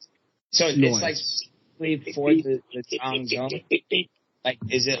want to. So it's like for the Zong Zone. Like,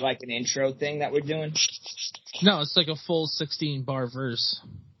 is it like an intro thing that we're doing? No, it's like a full 16-bar verse.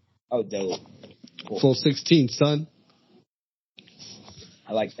 Oh, dope. Cool. Full 16, son.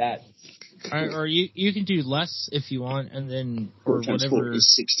 I like that. Or you can do less if you want, and then or whatever.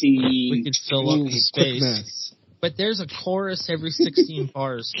 16. We could fill up the space. But there's a chorus every 16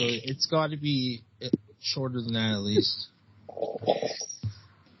 bars, so it's got to be shorter than that at least. All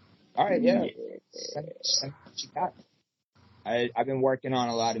right, yeah. Send what you got. I've been working on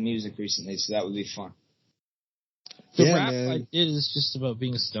a lot of music recently, so that would be fun. The rap man. I did is just about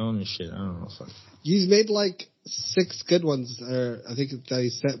being stoned and shit. I don't know. He's made like 6 good ones. I think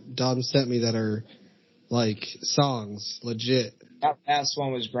that Dom sent me that are like songs, legit. That last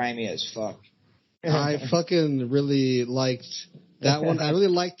one was grimy as fuck. I fucking really liked that one. I really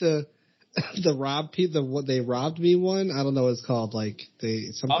liked the what they robbed me one. I don't know what it's called. Like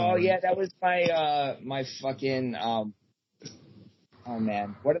yeah, that was my my fucking oh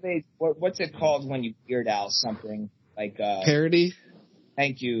man, what's it called when you Weird Al something like parody?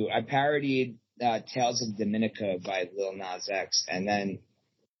 Thank you. I parodied Tales of Dominica by Lil Nas X, and then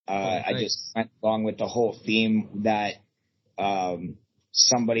nice. I just went along with the whole theme that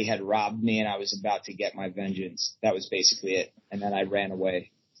somebody had robbed me and I was about to get my vengeance. That was basically it. And then I ran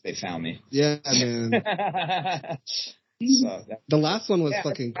away. They found me. Yeah, man. So the last one was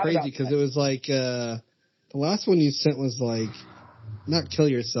fucking crazy because it was like the last one you sent was like not kill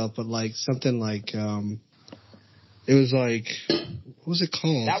yourself, but like something like it was like what was it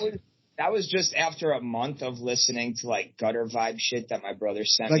called? That was just after a month of listening to like gutter vibe shit that my brother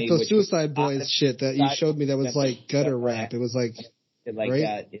sent me. Like the Suicide Boys shit that you showed me that was like gutter rap. It was like right?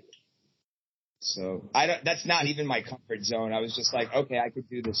 that. So that's not even my comfort zone. I was just like, okay, I could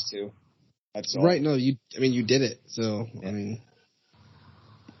do this too. That's all. Right? No, you did it. So yeah. I mean,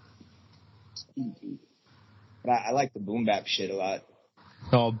 but I like the boom bap shit a lot.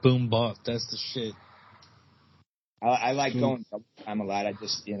 Oh, boom bop, that's the shit. I like going double time a lot. I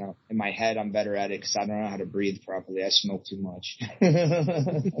just, in my head, I'm better at it because I don't know how to breathe properly. I smoke too much.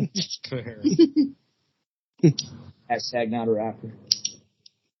 Fair. Hashtag not a rapper.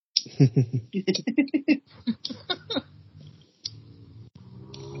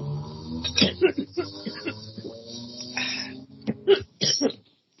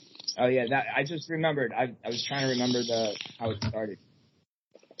 Oh yeah, that I just remembered. I was trying to remember how it started.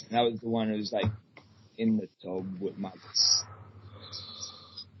 And that was the one who was like in the tub with my,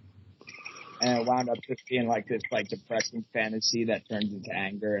 and it wound up just being like this like depressing fantasy that turns into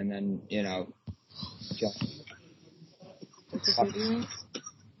anger, and then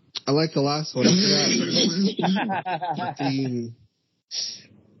I like the last one.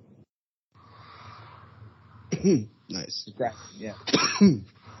 Nice. Yeah.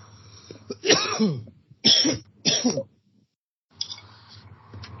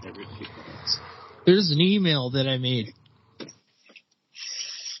 There's an email that I made.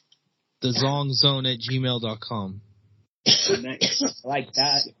 The Zong Zone at gmail.com. Nice. I like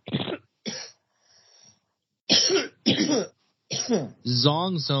that.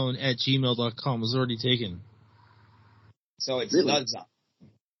 Zong Zone at gmail.com was already taken. So it's the Zong.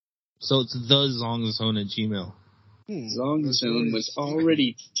 So it's the Zong Zone at Gmail. Zong Zone was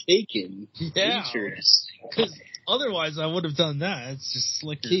already taken. Yeah. Interesting. Otherwise, I would have done that. It's just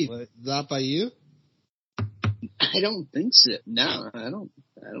slicker. Keith, But not by you? I don't think so. No, I don't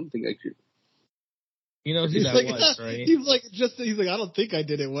think I could. you know who He's that like, was, right? he's like, I don't think I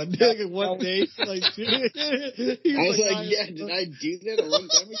did it one day. Like, one day, like, I was like, yeah, did I do that a long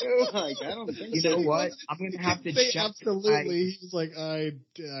time ago? Like, I don't think You so. know what? I'm going to have to say check. absolutely. He was like, I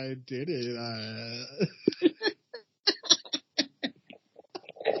did it.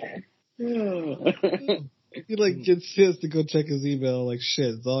 He like gets to go check his email. Like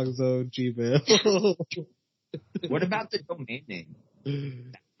shit, Zong Zone Gmail. What about the domain name?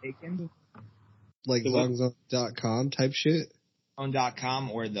 Taken? Like zongzone.com type shit. Zone.com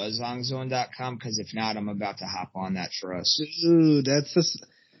or the zongzone.com? Because if not, I'm about to hop on that for us. Dude, that's just.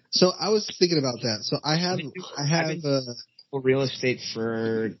 So I was thinking about that. So I have real estate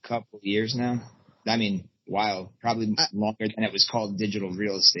for a couple of years now. I mean, while probably longer than it was called digital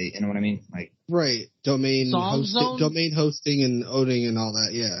real estate. You know what I mean? Like right domain hosting and owning and all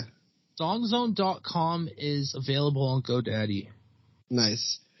that. Yeah. Zongzone.com is available on GoDaddy.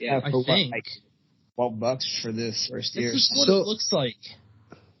 Nice. Yeah, I for think. what, like $12 for the first year. This is what it looks like.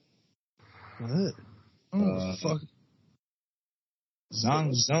 What? Oh, fuck.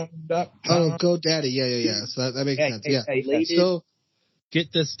 Zongzone.com. Oh, GoDaddy. Yeah. So that makes sense. Yeah. So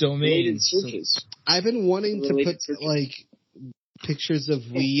get this domain. I've been wanting to put like pictures of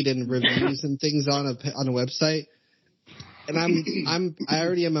weed and reviews and things on a website, and I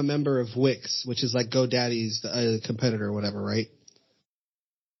already am a member of Wix, which is like GoDaddy's competitor or whatever, right?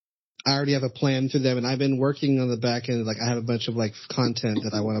 I already have a plan for them, and I've been working on the back end. Like I have a bunch of like content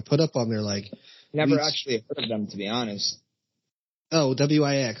that I want to put up on there. Like never actually heard of them, to be honest. Oh,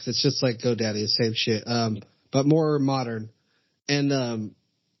 Wix. It's just like GoDaddy, the same shit, but more modern. And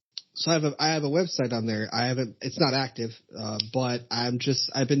so I have a website on there. It's not active, but I've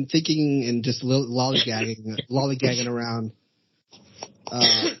been thinking and just lollygagging around.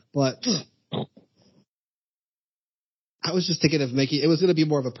 But I was just thinking of it was going to be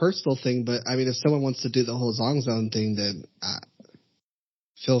more of a personal thing, but I mean, if someone wants to do the whole Zong Zone thing, then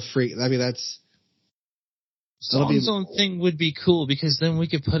feel free. I mean, Zong Zone thing would be cool because then we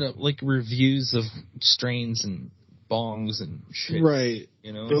could put up like reviews of strains and bongs and shit. Right.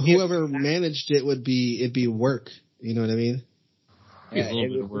 You know, but whoever managed it it'd be work. You know what I mean? Yeah, a little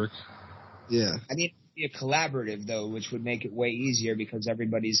bit of work. Yeah. I mean, it'd be a collaborative though, which would make it way easier because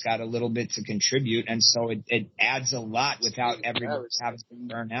everybody's got a little bit to contribute, and so it adds a lot without everyone having to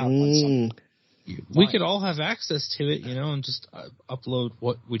burn out. On something. We could all have access to it, you know, and just upload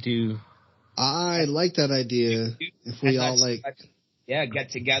what we do. I like that idea. If we all get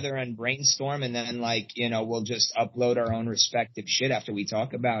together and brainstorm, and then we'll just upload our own respective shit after we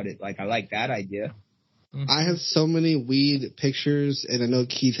talk about it. Like I like that idea. Mm-hmm. I have so many weed pictures, and I know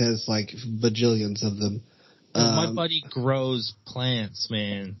Keith has like bajillions of them. My buddy grows plants,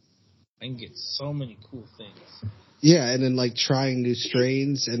 man. I can get so many cool things. Yeah, and then like trying new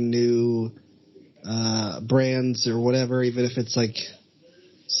strains and new brands or whatever, even if it's like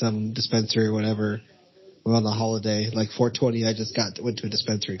some dispensary or whatever. Well, on the holiday, like 420, I just went to a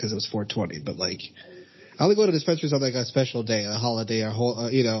dispensary because it was 420. But like, I only go to dispensaries on like a special day, a holiday, a whole,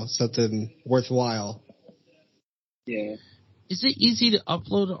 something worthwhile. Yeah. Is it easy to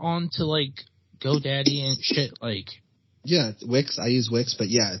upload onto like GoDaddy and shit? Like, yeah, Wix. I use Wix, but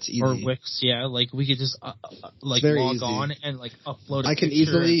yeah, it's easy. Or Wix, yeah. Like we could just log easy. on and like upload. I can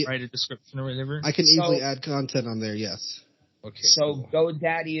easily write a description or whatever. I can easily add content on there. Yes. Okay. So cool.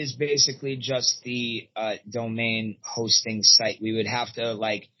 GoDaddy is basically just the domain hosting site. We would have to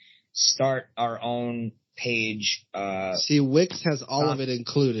start our own page. See, Wix has all of it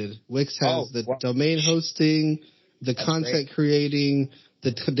included. Wix has the domain hosting, the content creating,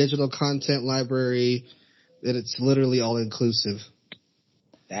 the digital content library. That it's literally all inclusive.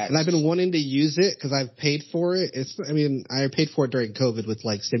 And I've been wanting to use it because I've paid for it. I paid for it during COVID with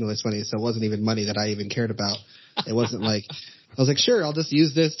stimulus money, so it wasn't even money that I even cared about. It wasn't I was like, sure, I'll just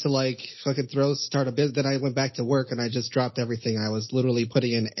use this to fucking start a business. Then I went back to work and I just dropped everything. I was literally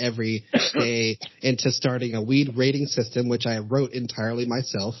putting in every day into starting a weed rating system, which I wrote entirely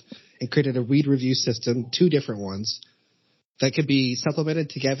myself, and created a weed review system, 2 different ones that could be supplemented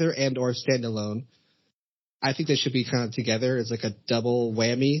together and or standalone. I think they should be kind of together as a double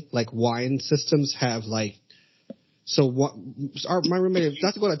whammy. Like wine systems have my roommate,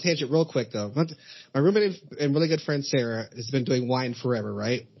 not to go on a tangent real quick though. My roommate and really good friend Sarah has been doing wine forever,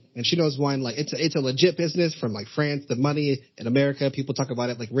 right? And she knows wine it's a legit business from France. The money in America, people talk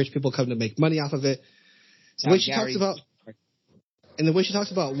about it rich people come to make money off of it. The way she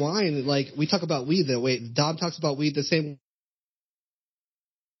talks about wine, we talk about weed the way Dom talks about weed the same.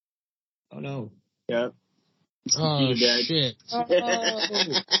 Oh no. Yeah. Oh, Dad. shit. Oh.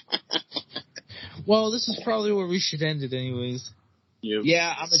 Well, this is probably where we should end it anyways. Yep.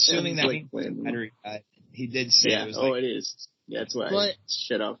 Yeah, I'm assuming that Sounds like means he did say yeah. it was It is. That's why I But-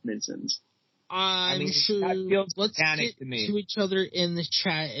 shut off mid-sentence. I'm that sure. feels Let's organic get to me. to each other in the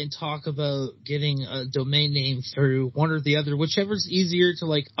chat and talk about getting a domain name through one or the other, whichever's easier to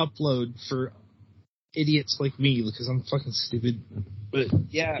like upload for idiots like me because I'm fucking stupid. But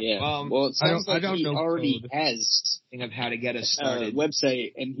Yeah. Well, it sounds I like don't he know already code. has Of how to get us a started.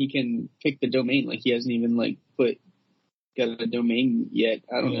 website, and he can pick the domain. Like, he hasn't even got a domain yet.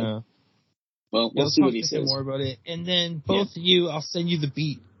 I don't know. Well, we'll see what he says. More about it, and then both of you, I'll send you the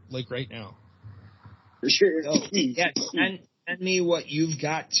beat like right now. For sure. So, yeah, send me what you've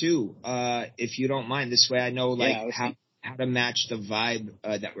got too, if you don't mind. This way I know how to match the vibe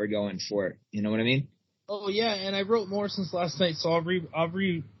that we're going for. You know what I mean? Oh yeah, and I wrote more since last night, so I'll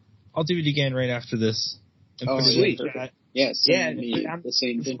do it again right after this. And put it in sweet. the chat. Yes. Yeah, the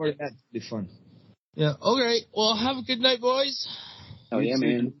same thing. That'd be fun. Yeah. Okay. Well, have a good night, boys. Oh yeah,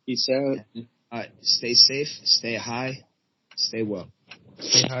 man. Peace out. Stay safe, stay high, stay well.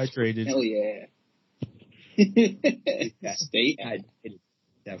 Stay hydrated. Hell yeah. Yeah, Stay hydrated.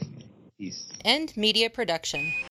 Definitely. Peace. End media production.